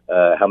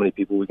how many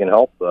people we can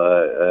help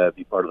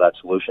be part of that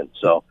solution.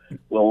 So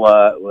we'll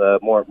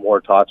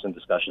more talks and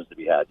discussions to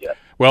be had yet.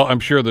 Well, I'm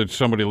sure that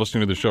somebody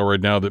listening to the show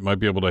right now that might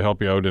be able to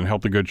help you out and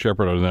help the Good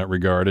Shepherd out in that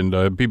regard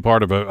and be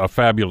part of a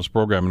fabulous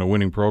program and a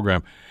winning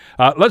program.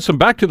 Let's come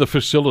back to the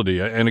facility.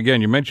 And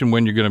again, you mentioned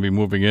when you're going to be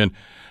moving in.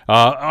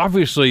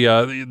 Obviously,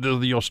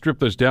 you'll strip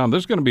this down.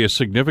 There's going to be a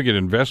significant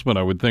investment,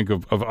 I would think,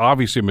 of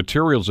obviously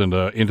materials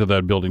into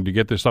that building to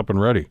get this up and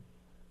ready.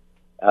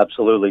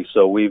 Absolutely.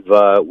 So we've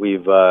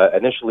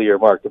initially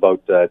earmarked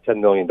about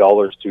 $10 million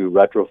to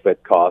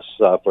retrofit costs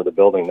for the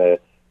building.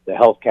 The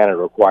Health Canada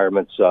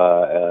requirements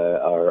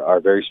are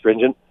very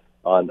stringent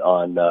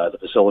on the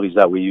facilities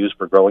that we use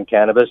for growing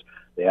cannabis.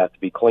 They have to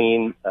be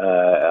clean,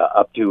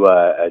 up to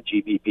a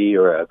GPP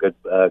or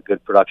a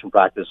good production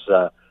practice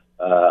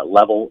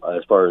level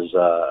as far as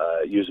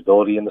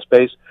usability in the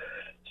space.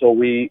 So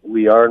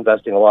we are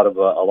investing a lot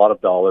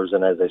of dollars,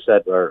 and as I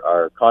said,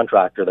 our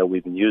contractor that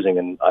we've been using,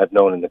 and I've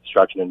known in the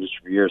construction industry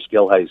for years,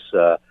 Skillheis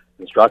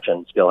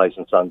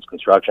and Sons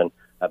Construction,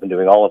 have been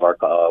doing all of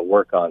our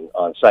work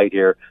on site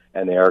here,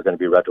 and they are going to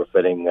be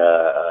retrofitting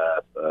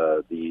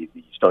the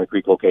Stony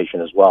Creek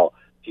location as well.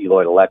 T.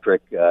 Lloyd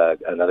Electric,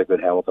 another good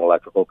Hamilton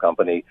electrical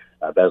company,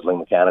 Besling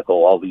Mechanical,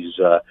 all these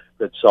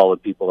good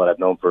solid people that I've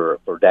known for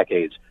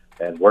decades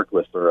and worked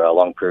with for a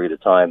long period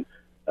of time.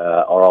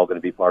 Are all going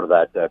to be part of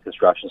that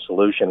construction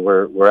solution.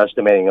 We're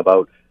estimating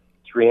about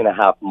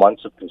 3.5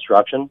 months of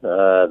construction.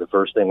 The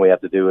first thing we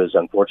have to do is,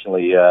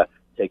 unfortunately,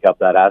 take up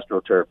that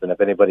AstroTurf. And if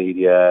anybody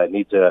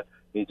needs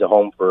a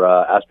home for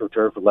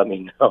AstroTurf, let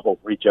me know.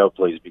 Reach out,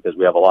 please, because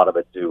we have a lot of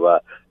it to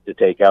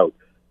take out.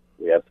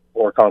 We have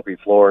 4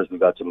 concrete floors. We've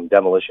got some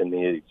demolition in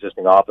the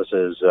existing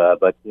offices,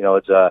 but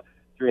it's a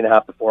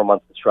 3.5 to 4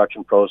 month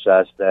construction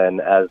process. Then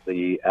as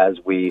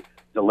we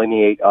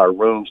delineate our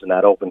rooms in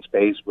that open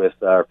space with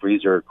our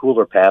freezer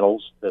cooler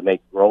panels to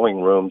make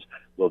growing rooms,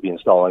 we'll be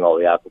installing all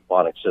the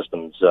aquaponic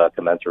systems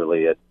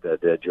commensurately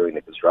during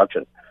the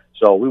construction.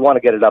 So we want to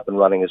get it up and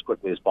running as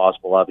quickly as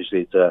possible.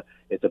 Obviously,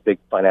 it's a big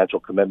financial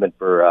commitment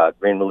for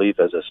Green Relief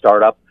as a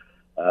startup.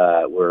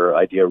 We're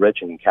idea rich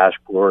and cash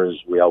poor as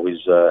we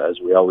always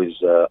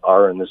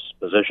are in this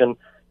position.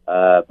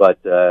 But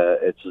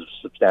it's a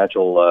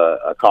substantial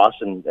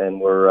cost,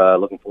 and we're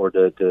looking forward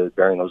to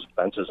bearing those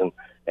expenses and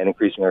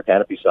increasing our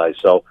canopy size.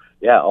 So,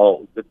 yeah,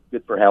 all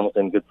good for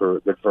Hamilton, good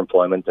for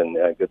employment, and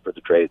good for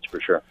the trades for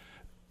sure.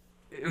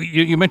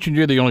 You mentioned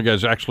you're the only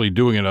guys actually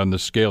doing it on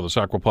this scale, this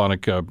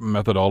aquaponic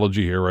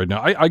methodology here right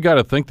now. I got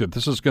to think that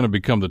this is going to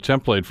become the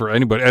template for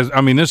anybody.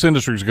 This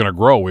industry is going to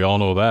grow. We all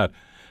know that.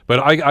 But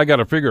I got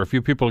to figure a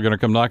few people are going to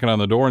come knocking on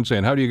the door and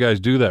saying, how do you guys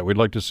do that? We'd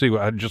like to see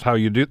just how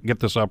you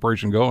get this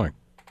operation going.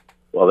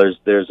 Well,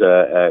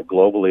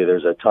 globally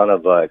there's a ton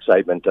of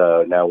excitement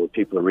now where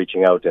people are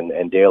reaching out,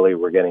 and daily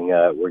we're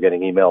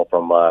getting email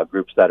from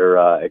groups that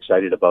are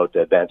excited about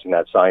advancing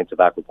that science of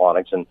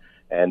aquaponics and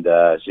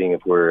seeing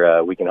if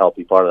we can help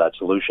be part of that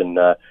solution.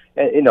 And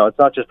it's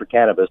not just for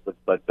cannabis,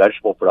 but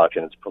vegetable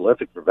production. It's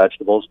prolific for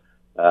vegetables.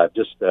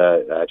 Just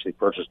actually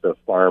purchased a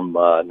farm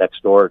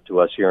next door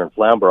to us here in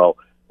Flamborough,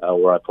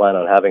 where I plan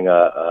on having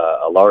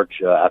a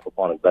large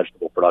aquaponic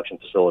vegetable production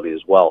facility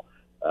as well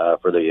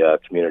for the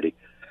community.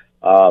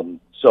 But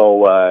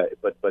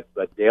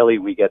daily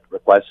we get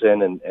requests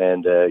in,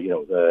 and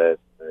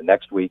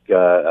next week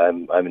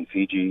I'm in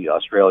Fiji,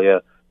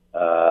 Australia,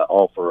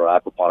 all for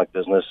aquaponic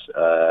business.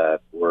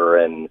 We're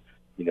in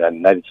the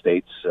United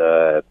States,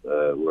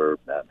 we're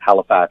at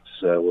Halifax,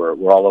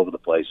 we're all over the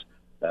place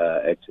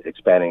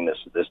expanding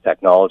this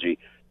technology.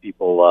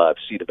 People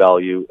see the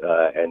value,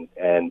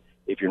 and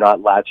if you're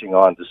not latching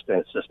on to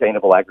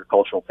sustainable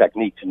agricultural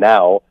techniques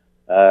now,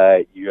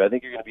 I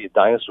think you're going to be a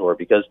dinosaur,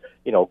 because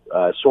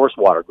source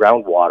water,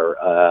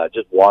 groundwater,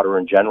 just water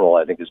in general,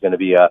 I think is going to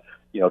be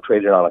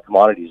traded on a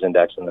commodities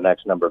index in the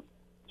next number of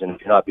years. And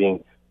if you're not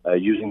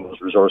using those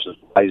resources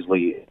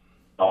wisely.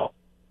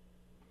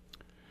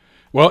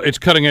 Well, it's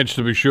cutting edge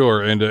to be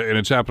sure, and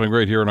it's happening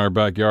right here in our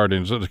backyard,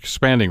 and it's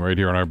expanding right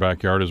here in our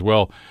backyard as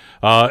well.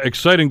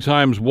 Exciting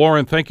times.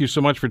 Warren, thank you so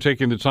much for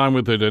taking the time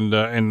with it,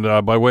 and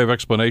by way of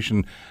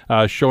explanation,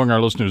 showing our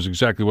listeners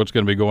exactly what's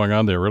going to be going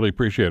on there. Really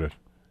appreciate it.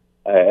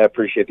 I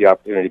appreciate the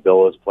opportunity,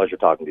 Bill. It was a pleasure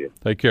talking to you.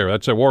 Take care.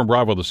 That's Warren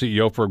Bravo, the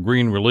CEO for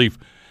Green Relief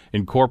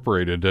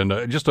Incorporated,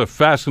 and just a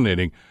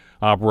fascinating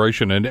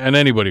operation. And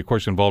anybody, of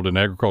course, involved in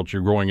agriculture,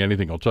 growing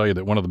anything, will tell you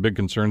that one of the big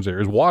concerns there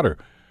is water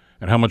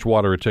and how much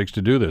water it takes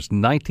to do this.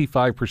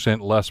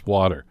 95% less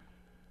water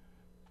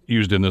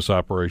used in this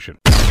operation.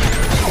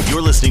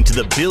 You're listening to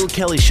the Bill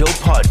Kelly Show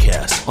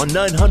podcast on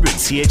 900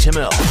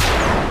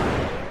 CHML.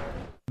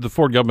 The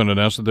Ford government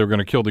announced that they were going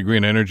to kill the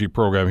green energy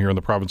program here in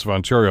the province of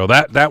Ontario.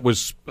 That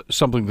was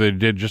something they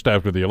did just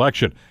after the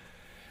election.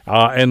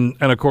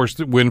 And of course,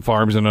 the wind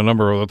farms and a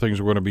number of other things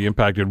were going to be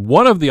impacted.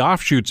 One of the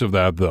offshoots of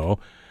that, though,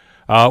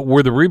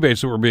 were the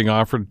rebates that were being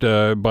offered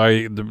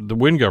by the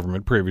Wynne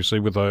government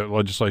previously with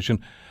legislation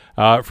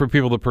for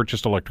people that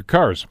purchased electric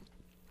cars.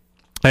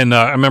 And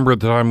I remember at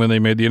the time when they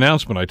made the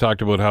announcement, I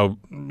talked about how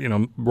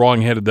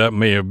wrong-headed that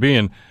may have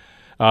been.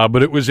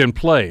 but it was in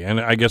play, and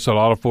I guess a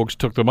lot of folks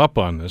took them up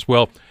on this.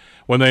 Well,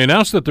 when they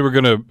announced that they were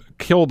going to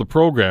kill the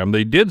program,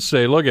 they did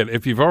say, look,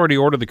 if you've already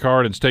ordered the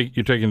car and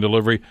you're taking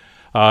delivery,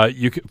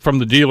 from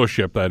the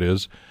dealership, that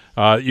is,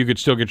 you could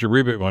still get your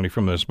rebate money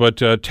from this. But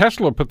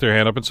Tesla put their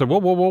hand up and said, whoa,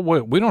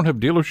 we don't have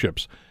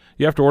dealerships.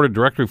 You have to order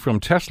directly from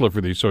Tesla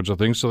for these sorts of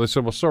things. So they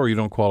said, well, sorry, you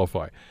don't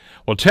qualify.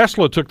 Well,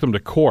 Tesla took them to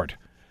court,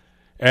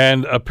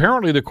 and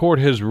apparently the court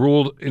has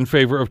ruled in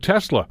favor of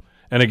Tesla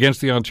and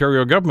against the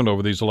Ontario government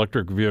over these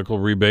electric vehicle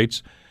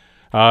rebates.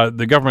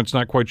 The government's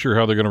not quite sure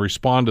how they're going to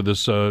respond to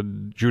this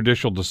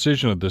judicial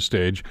decision at this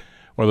stage,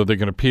 whether they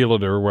can appeal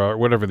it or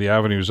whatever the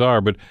avenues are.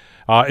 But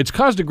it's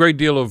caused a great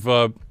deal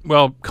of,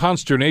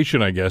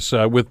 consternation, I guess,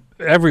 with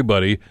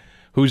everybody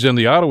who's in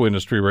the auto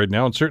industry right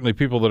now, and certainly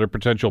people that are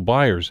potential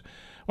buyers.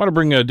 I want to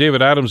bring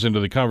David Adams into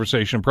the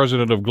conversation,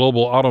 president of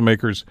Global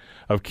Automakers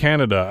of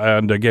Canada,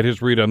 and get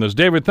his read on this.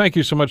 David, thank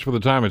you so much for the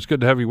time. It's good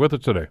to have you with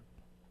us today.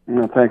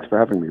 No, thanks for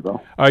having me,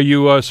 Bill. Are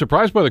you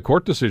surprised by the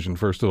court decision,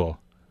 first of all?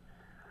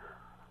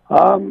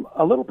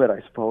 A little bit,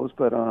 I suppose,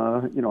 but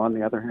on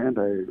the other hand,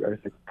 I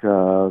think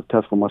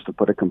Tesla must have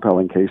put a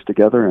compelling case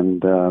together,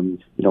 and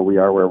we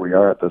are where we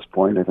are at this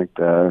point. I think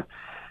the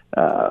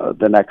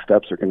next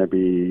steps are going to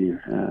be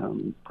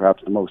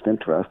perhaps the most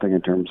interesting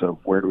in terms of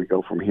where do we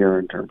go from here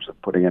in terms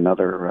of putting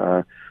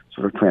another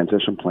sort of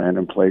transition plan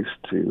in place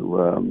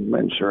to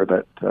ensure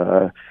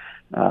that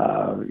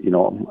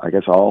I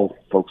guess all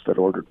folks that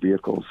ordered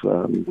vehicles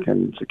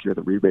can secure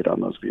the rebate on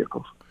those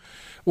vehicles.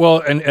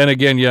 Well, and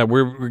again, yeah,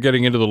 we're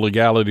getting into the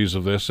legalities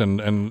of this, and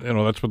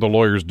that's what the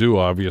lawyers do,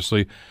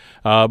 obviously.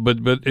 But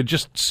it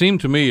just seemed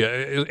to me,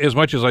 as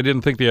much as I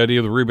didn't think the idea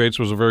of the rebates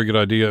was a very good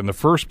idea in the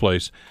first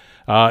place,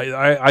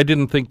 I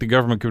didn't think the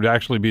government could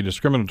actually be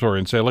discriminatory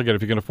and say, look,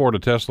 if you can afford a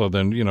Tesla,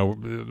 then,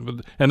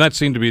 and that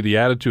seemed to be the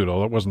attitude,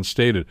 although it wasn't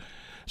stated.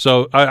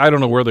 So I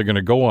don't know where they're going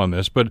to go on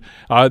this, but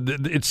I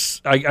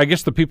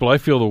guess the people I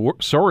feel the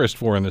sorest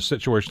for in this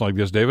situation like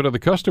this, David, are the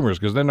customers,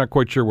 because they're not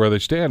quite sure where they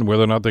stand,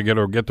 whether or not they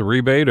get the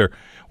rebate or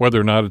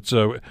whether or not it's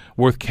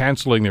worth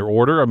canceling their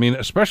order. I mean,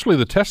 especially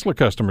the Tesla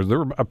customers. There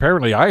were,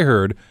 apparently, I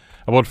heard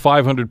about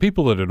 500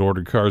 people that had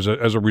ordered cars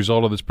as a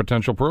result of this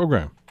potential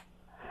program.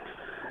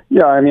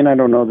 Yeah, I mean, I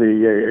don't know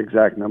the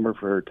exact number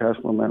for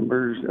Tesla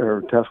members,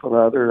 or Tesla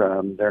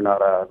rather. They're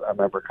not a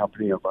member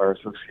company of our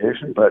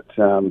association, but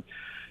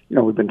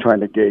we've been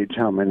trying to gauge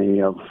how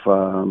many of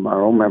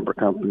our own member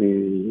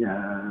company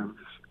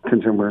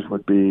consumers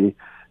would be,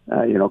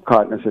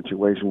 caught in a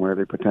situation where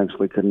they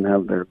potentially couldn't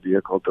have their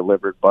vehicle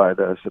delivered by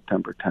the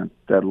September 10th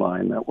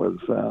deadline that was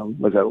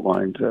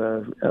outlined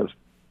as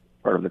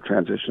part of the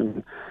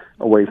transition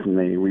away from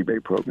the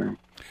rebate program.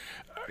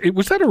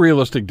 Was that a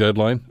realistic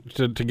deadline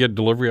to get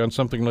delivery on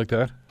something like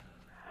that?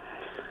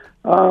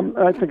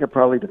 I think it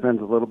probably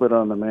depends a little bit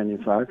on the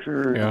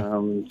manufacturer.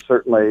 Yeah.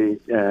 Certainly,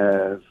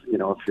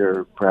 if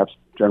you're perhaps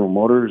General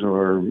Motors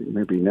or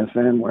maybe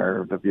Nissan,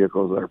 where the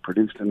vehicles are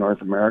produced in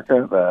North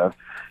America,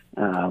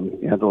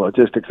 the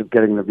logistics of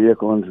getting the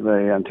vehicle into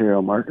the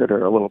Ontario market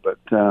are a little bit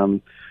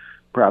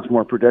perhaps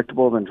more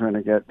predictable than trying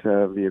to get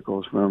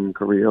vehicles from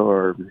Korea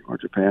or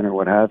Japan or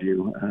what have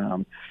you.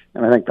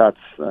 And I think that's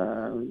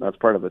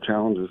part of the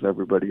challenge, is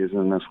everybody is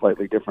in a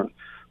slightly different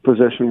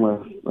position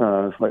with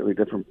slightly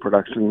different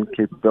production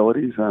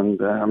capabilities.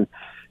 And,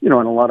 in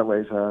a lot of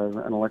ways,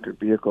 an electric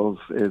vehicle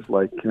is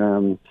like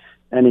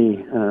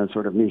any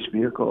sort of niche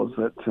vehicles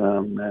that,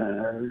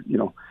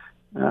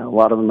 a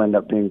lot of them end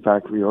up being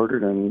factory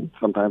ordered, and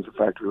sometimes a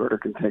factory order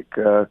can take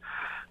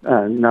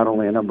not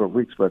only a number of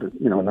weeks, but a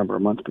number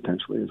of months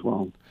potentially as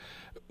well.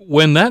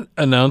 When that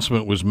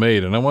announcement was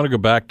made, and I want to go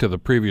back to the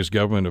previous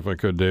government, if I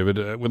could,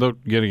 David,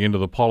 without getting into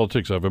the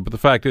politics of it, but the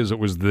fact is it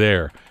was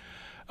there.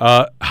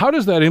 How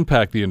does that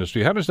impact the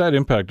industry? How does that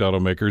impact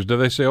automakers? Do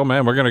they say, oh,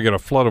 man, we're going to get a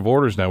flood of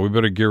orders now, we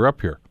better gear up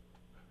here?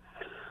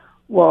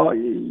 Well,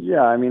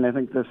 yeah, I mean, I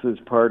think this is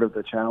part of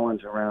the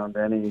challenge around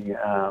any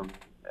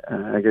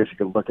I guess you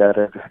could look at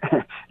it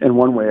in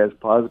one way as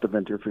positive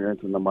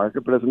interference in the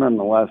market, but it's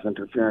nonetheless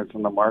interference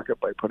in the market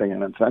by putting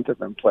an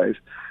incentive in place,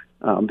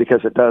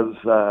 because it does,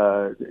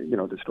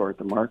 distort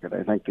the market.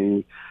 I think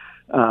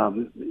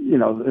from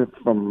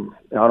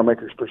the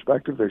automaker's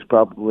perspective, there's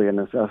probably a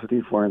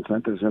necessity for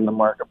incentives in the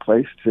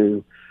marketplace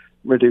to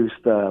reduce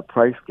the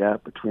price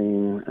gap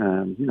between,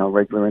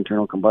 regular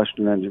internal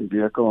combustion engine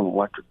vehicle and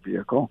electric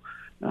vehicle.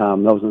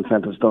 Those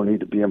incentives don't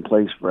need to be in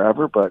place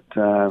forever, but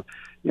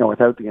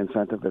without the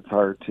incentive, it's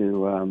hard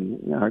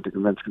to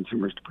convince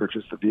consumers to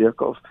purchase the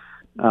vehicles.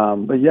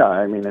 But yeah,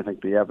 I mean, I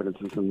think the evidence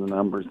is in the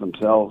numbers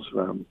themselves.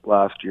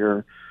 Last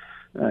year,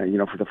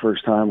 for the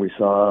first time, we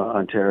saw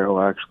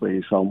Ontario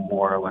actually sell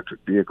more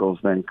electric vehicles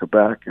than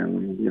Quebec,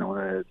 and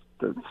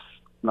it's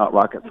not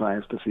rocket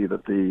science to see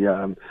that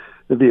the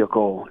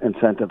vehicle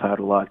incentive had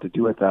a lot to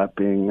do with that,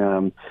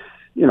 being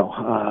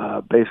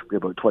basically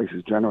about twice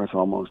as generous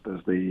almost as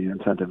the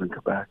incentive in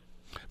Quebec.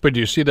 But do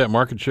you see that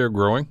market share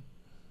growing?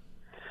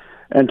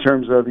 In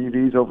terms of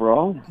EVs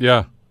overall?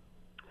 Yeah.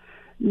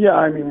 Yeah,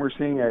 I mean, we're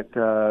seeing it,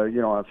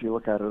 if you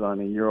look at it on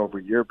a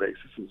year-over-year basis,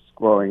 it's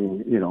growing,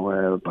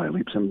 by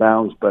leaps and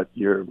bounds, but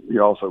you're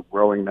also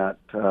growing that,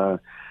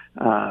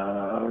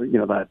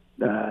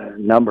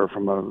 number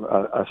from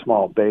a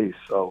small base.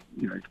 So,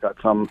 you've got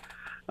some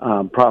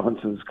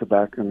provinces,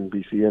 Quebec and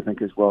BC, I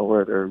think, as well,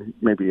 where they're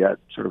maybe at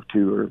sort of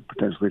 2 or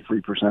potentially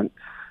 3%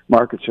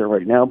 market share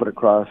right now, but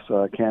across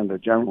Canada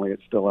generally,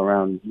 it's still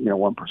around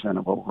 1%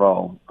 of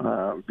overall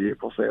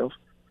vehicle sales.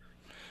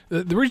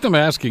 The reason I'm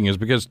asking is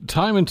because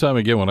time and time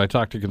again, when I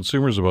talk to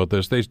consumers about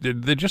this, they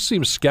just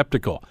seem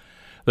skeptical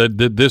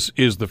that this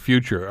is the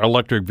future,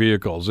 electric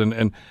vehicles,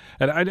 and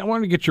I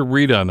want to get your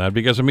read on that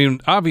because I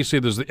mean, obviously,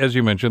 there's as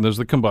you mentioned, there's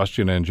the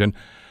combustion engine.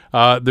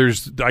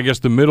 There's, I guess,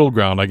 the middle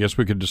ground. I guess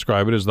we could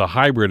describe it as the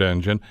hybrid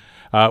engine,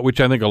 which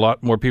I think a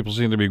lot more people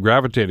seem to be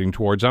gravitating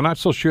towards. I'm not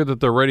so sure that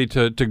they're ready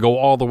to go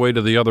all the way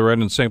to the other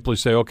end and simply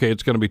say, okay,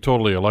 it's going to be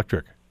totally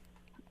electric.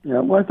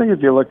 Yeah, well, I think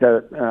if you look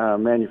at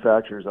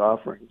manufacturers'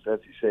 offerings, as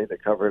you say, they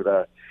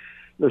cover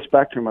the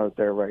spectrum out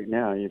there right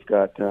now. You've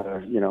got,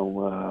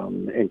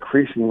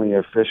 increasingly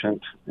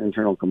efficient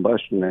internal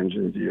combustion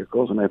engine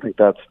vehicles, and I think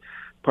that's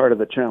part of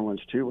the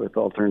challenge, too, with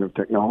alternative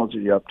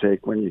technology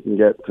uptake when you can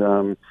get,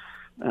 your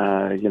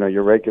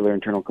regular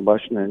internal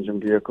combustion engine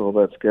vehicle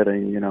that's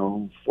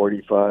getting,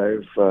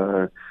 45,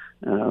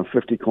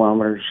 50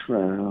 kilometers,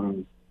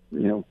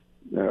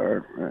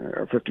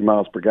 or 50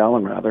 miles per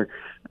gallon, rather.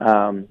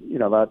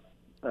 That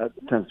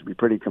tends to be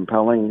pretty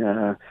compelling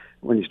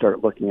when you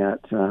start looking at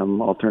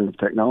alternative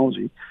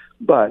technology.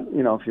 But,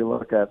 if you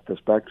look at the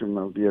spectrum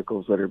of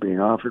vehicles that are being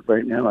offered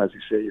right now, as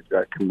you say, you've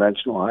got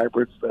conventional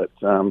hybrids that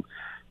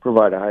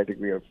provide a high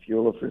degree of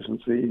fuel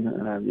efficiency.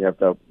 You have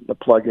the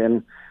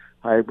plug-in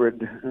hybrid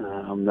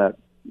that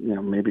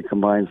maybe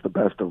combines the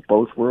best of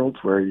both worlds,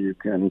 where you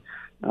can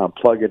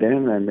plug it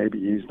in and maybe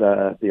use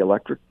the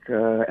electric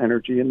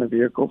energy in the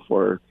vehicle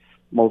for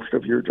most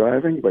of your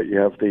driving, but you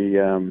have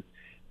the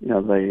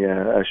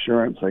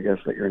assurance, I guess,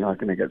 that you're not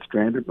going to get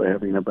stranded by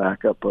having a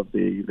backup of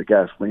the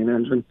gasoline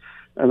engine.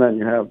 And then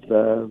you have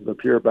the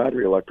pure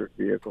battery electric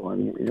vehicle,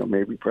 and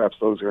maybe perhaps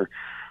those are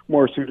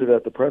more suited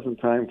at the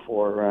present time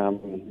for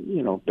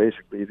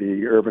basically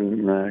the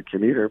urban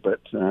commuter,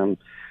 but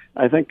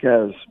I think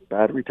as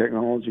battery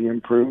technology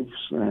improves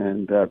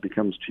and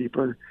becomes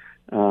cheaper,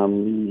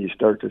 you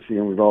start to see,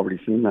 and we've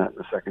already seen that in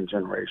the second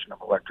generation of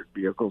electric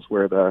vehicles,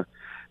 where the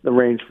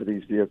range for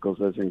these vehicles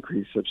has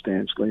increased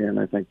substantially. And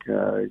I think,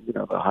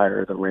 the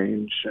higher the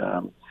range,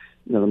 the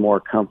more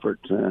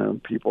comfort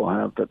people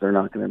have that they're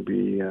not going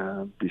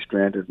to be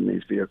stranded in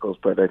these vehicles.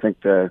 But I think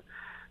it's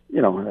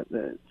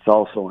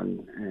also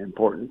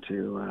important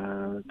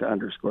to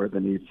underscore the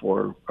need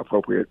for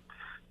appropriate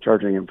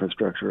charging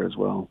infrastructure as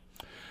well.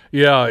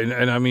 Yeah,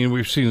 and I mean,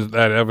 we've seen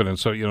that evidence.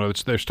 So,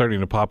 they're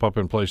starting to pop up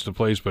in place to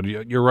place. But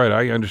you're right.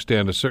 I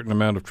understand a certain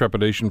amount of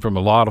trepidation from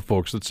a lot of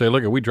folks that say,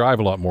 look, we drive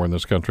a lot more in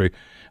this country,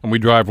 and we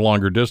drive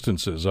longer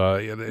distances.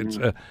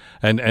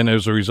 And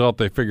as a result,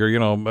 they figure,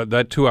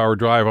 that 2-hour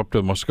drive up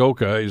to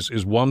Muskoka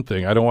is one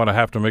thing. I don't want to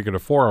have to make it a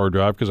 4-hour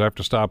drive because I have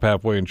to stop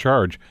halfway and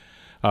charge.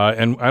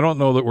 And I don't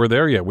know that we're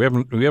there yet. We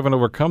haven't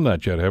overcome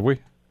that yet, have we?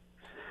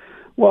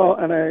 Well,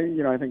 and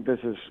I think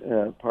this is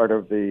part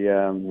of the,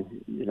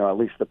 at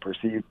least the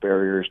perceived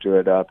barriers to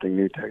adopting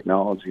new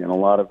technology, and a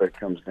lot of it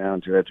comes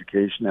down to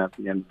education at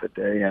the end of the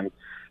day. And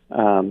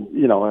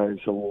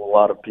there's a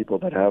lot of people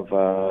that have,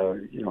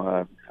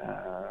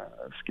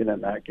 skin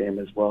in that game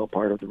as well.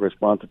 Part of the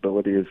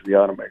responsibility is the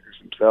automakers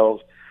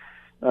themselves.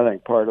 I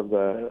think part of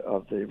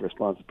the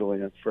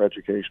responsibility for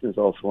education is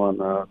also on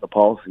the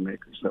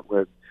policymakers that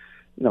would,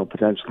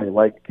 potentially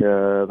like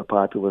the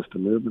populace to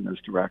move in this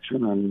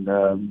direction. And,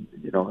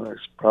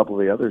 there's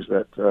probably others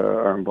that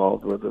are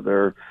involved, whether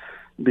they're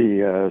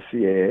the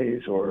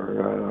CAAs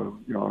or,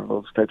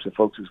 those types of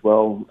folks as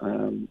well,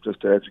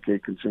 just to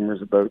educate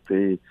consumers about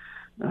the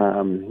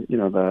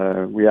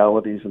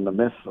realities and the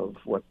myths of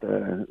what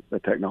the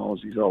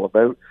technology is all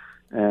about.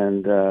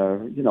 And,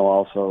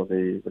 also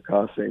the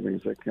cost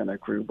savings that can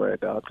accrue by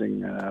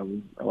adopting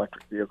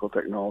electric vehicle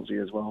technology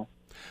as well.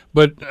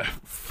 But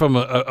from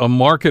a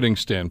marketing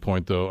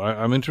standpoint, though,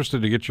 I'm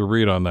interested to get your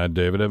read on that,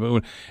 David. I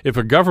mean, if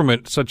a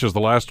government such as the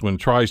last one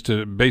tries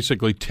to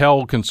basically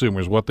tell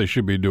consumers what they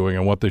should be doing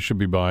and what they should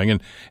be buying and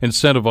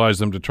incentivize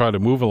them to try to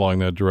move along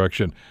that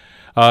direction,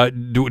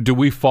 do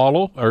we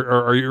follow,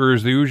 or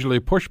is there usually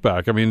a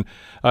pushback? I mean,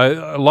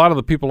 a lot of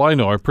the people I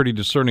know are pretty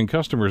discerning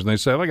customers, and they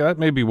say, "Look, that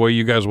may be where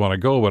you guys want to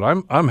go, but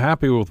I'm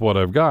happy with what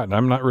I've got, and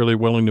I'm not really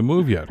willing to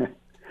move yet."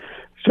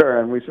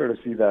 Sure, and we sort of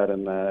see that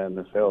in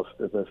the sales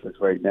statistics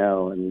right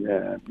now. And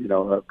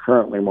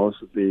currently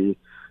most of the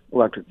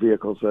electric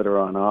vehicles that are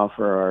on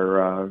offer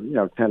are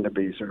tend to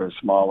be sort of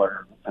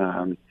smaller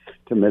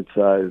to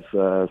mid-size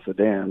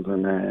sedans.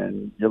 And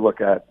then you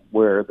look at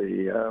where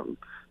the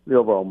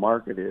overall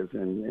market is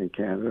in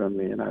Canada and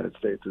the United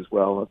States as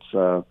well. It's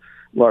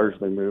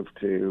largely moved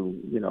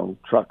to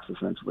trucks,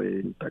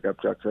 essentially pickup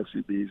trucks,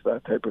 SUVs,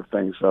 that type of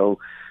thing. So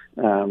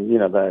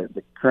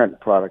the current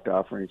product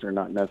offerings are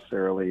not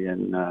necessarily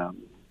in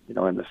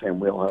the same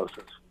wheelhouse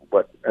as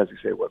what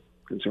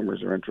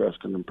consumers are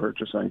interested in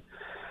purchasing.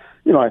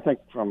 I think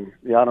from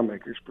the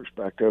automaker's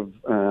perspective,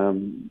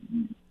 we're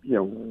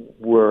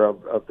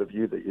of the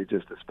view that you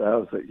just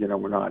espoused, that,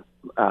 we're not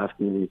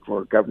asking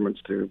for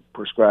governments to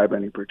prescribe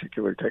any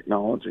particular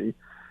technology.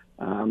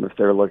 If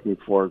they're looking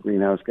for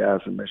greenhouse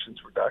gas emissions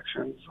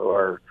reductions,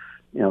 or,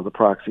 the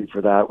proxy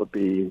for that would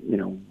be,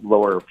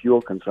 lower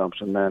fuel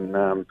consumption,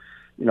 then,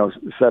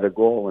 set a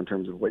goal in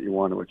terms of what you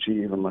want to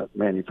achieve and let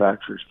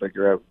manufacturers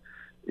figure out,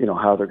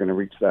 how they're going to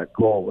reach that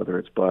goal, whether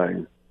it's by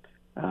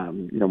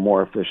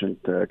more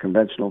efficient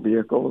conventional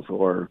vehicles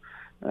or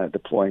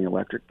deploying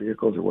electric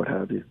vehicles or what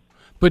have you.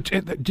 But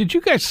did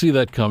you guys see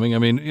that coming? I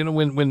mean,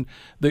 when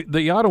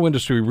the auto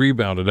industry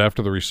rebounded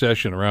after the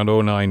recession around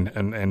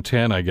 2009 and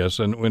 10, I guess,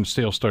 and when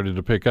sales started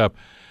to pick up,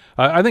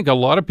 I think a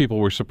lot of people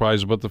were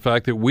surprised about the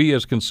fact that we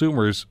as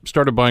consumers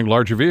started buying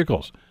larger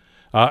vehicles.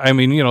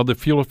 The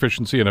fuel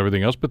efficiency and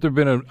everything else, but there have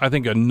been, I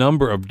think, a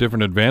number of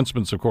different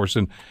advancements, of course,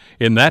 in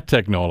that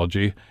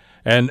technology.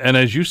 And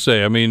as you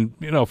say,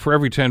 for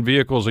every 10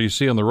 vehicles that you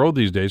see on the road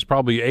these days,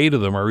 probably 8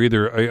 of them are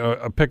either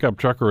a pickup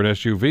truck or an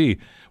SUV.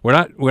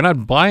 We're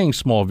not buying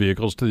small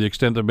vehicles to the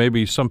extent that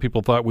maybe some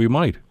people thought we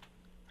might.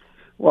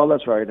 Well,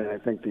 that's right, and I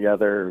think the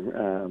other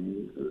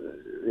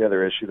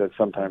issue that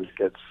sometimes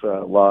gets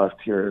lost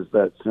here is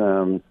that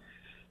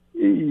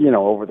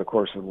over the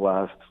course of the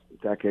last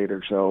decade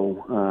or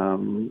so,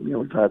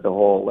 we've had the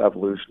whole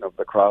evolution of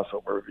the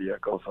crossover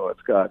vehicle. So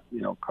it's got,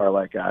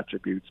 car-like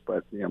attributes,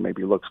 but,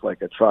 maybe looks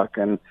like a truck.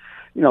 And,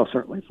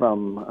 certainly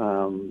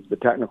from the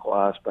technical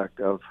aspect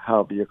of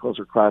how vehicles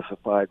are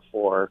classified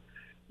for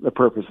the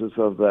purposes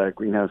of the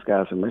greenhouse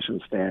gas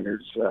emission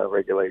standards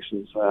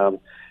regulations,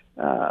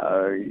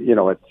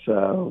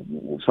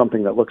 it's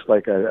something that looks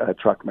like a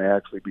truck may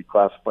actually be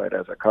classified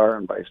as a car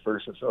and vice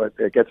versa. So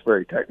it gets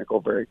very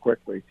technical very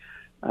quickly.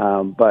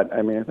 But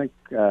I think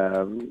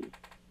at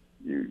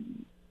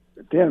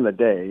the end of the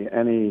day,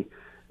 any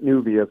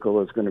new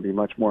vehicle is going to be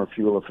much more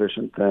fuel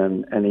efficient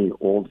than any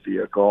old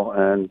vehicle,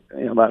 and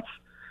that's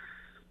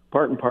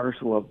part and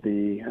parcel of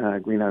the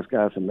greenhouse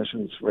gas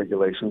emissions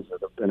regulations that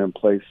have been in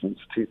place since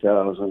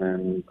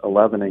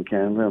 2011 in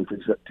Canada and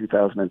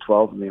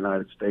 2012 in the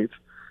United States.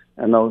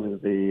 And those are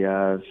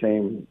the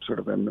same sort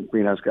of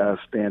greenhouse gas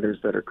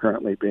standards that are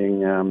currently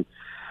being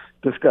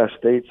discussed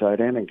stateside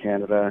and in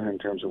Canada in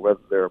terms of whether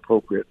they're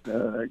appropriate,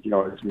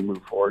 as we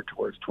move forward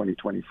towards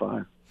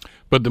 2025.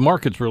 But the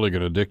market's really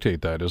going to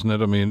dictate that, isn't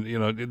it?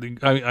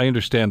 I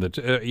understand that,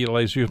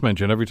 as you've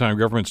mentioned, every time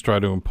governments try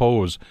to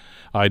impose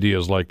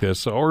ideas like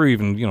this, or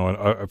even,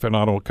 if an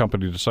auto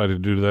company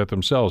decided to do that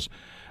themselves,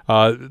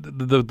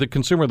 the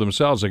consumer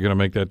themselves are going to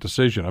make that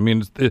decision.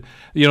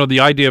 The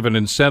idea of an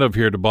incentive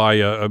here to buy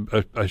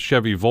a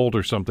Chevy Volt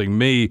or something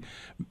may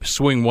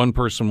swing one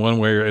person one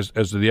way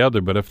as the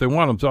other, but if they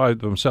want to buy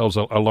themselves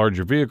a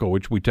larger vehicle,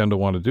 which we tend to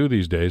want to do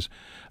these days,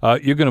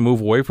 you're going to move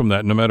away from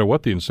that no matter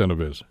what the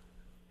incentive is.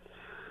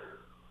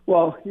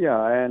 Well,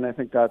 yeah, and I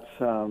think that's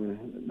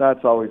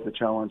always the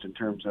challenge in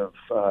terms of,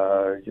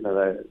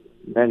 the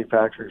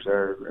manufacturers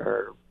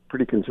are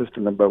pretty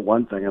consistent about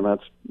one thing, and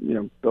that's,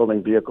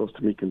 building vehicles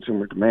to meet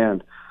consumer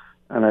demand.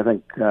 And I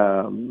think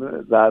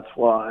that's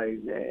why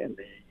in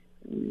the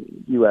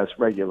U.S.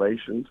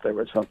 regulations, there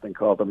was something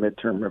called a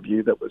midterm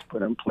review that was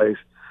put in place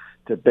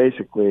to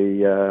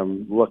basically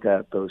look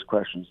at those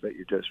questions that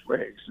you just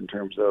raised in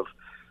terms of,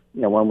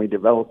 when we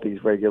developed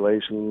these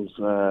regulations,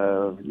 7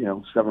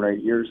 or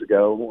 8 years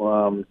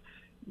ago,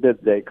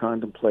 did we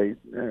contemplate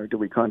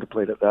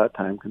at that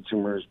time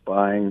consumers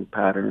buying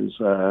patterns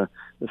the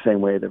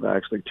same way they've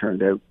actually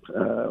turned out,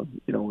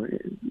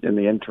 in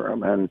the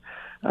interim? And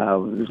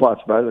there's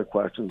lots of other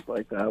questions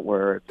like that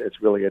where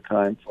it's really a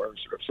time for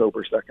sort of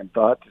sober second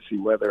thought to see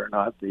whether or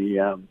not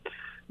the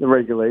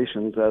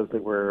regulations as they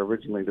were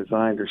originally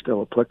designed are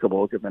still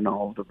applicable given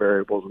all of the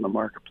variables in the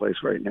marketplace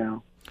right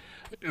now.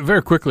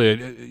 Very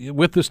quickly,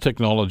 with this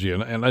technology,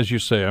 and as you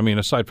say,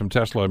 aside from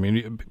Tesla,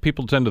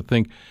 people tend to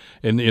think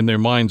in their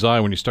mind's eye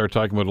when you start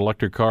talking about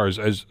electric cars,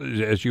 as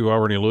you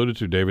already alluded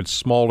to, David,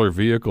 smaller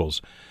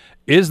vehicles.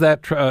 Is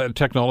that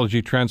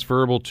technology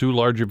transferable to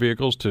larger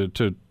vehicles, to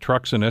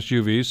trucks and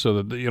SUVs,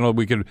 so that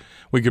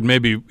we could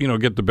maybe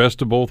get the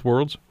best of both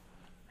worlds?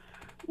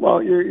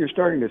 Well, you're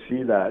starting to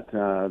see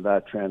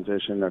that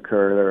transition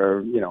occur. There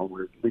are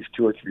at least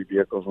 2 or 3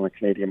 vehicles in the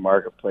Canadian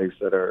marketplace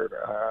that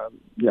are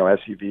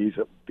SUVs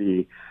that would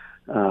be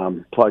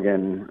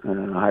plug-in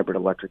hybrid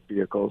electric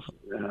vehicles.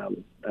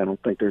 I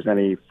don't think there's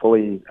any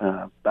fully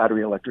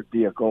battery electric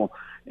vehicle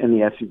in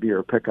the SUV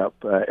or pickup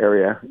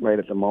area right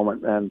at the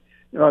moment. And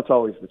that's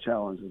always the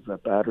challenge, is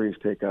that batteries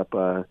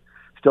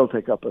still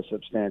take up a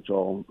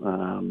substantial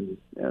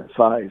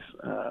size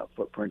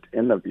footprint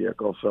in the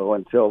vehicle. So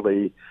until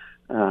the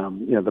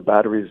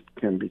batteries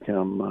can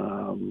become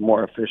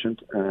more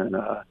efficient and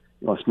a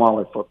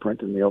smaller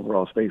footprint in the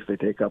overall space they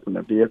take up in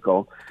the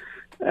vehicle,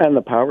 and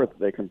the power that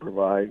they can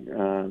provide,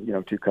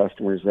 to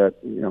customers that,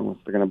 if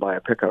they're going to buy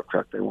a pickup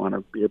truck, they want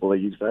to be able to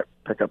use that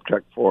pickup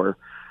truck for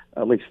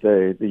at least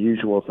the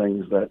usual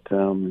things that,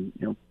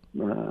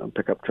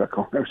 pickup truck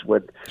owners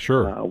would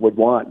Sure. would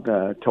want,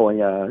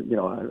 towing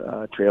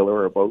a trailer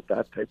or a boat,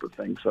 that type of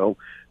thing. So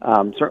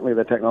certainly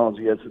the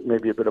technology has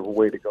maybe a bit of a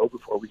way to go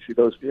before we see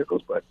those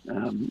vehicles, but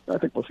I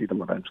think we'll see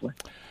them eventually.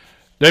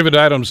 David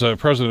Adams,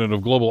 President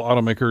of Global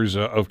Automakers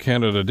of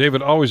Canada.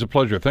 David, always a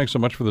pleasure. Thanks so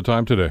much for the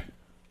time today.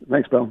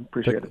 Thanks, Bill.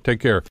 Appreciate it. Take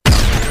care.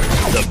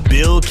 The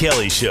Bill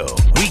Kelly Show,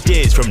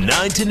 weekdays from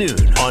 9 to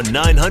noon on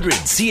 900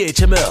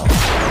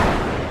 CHML.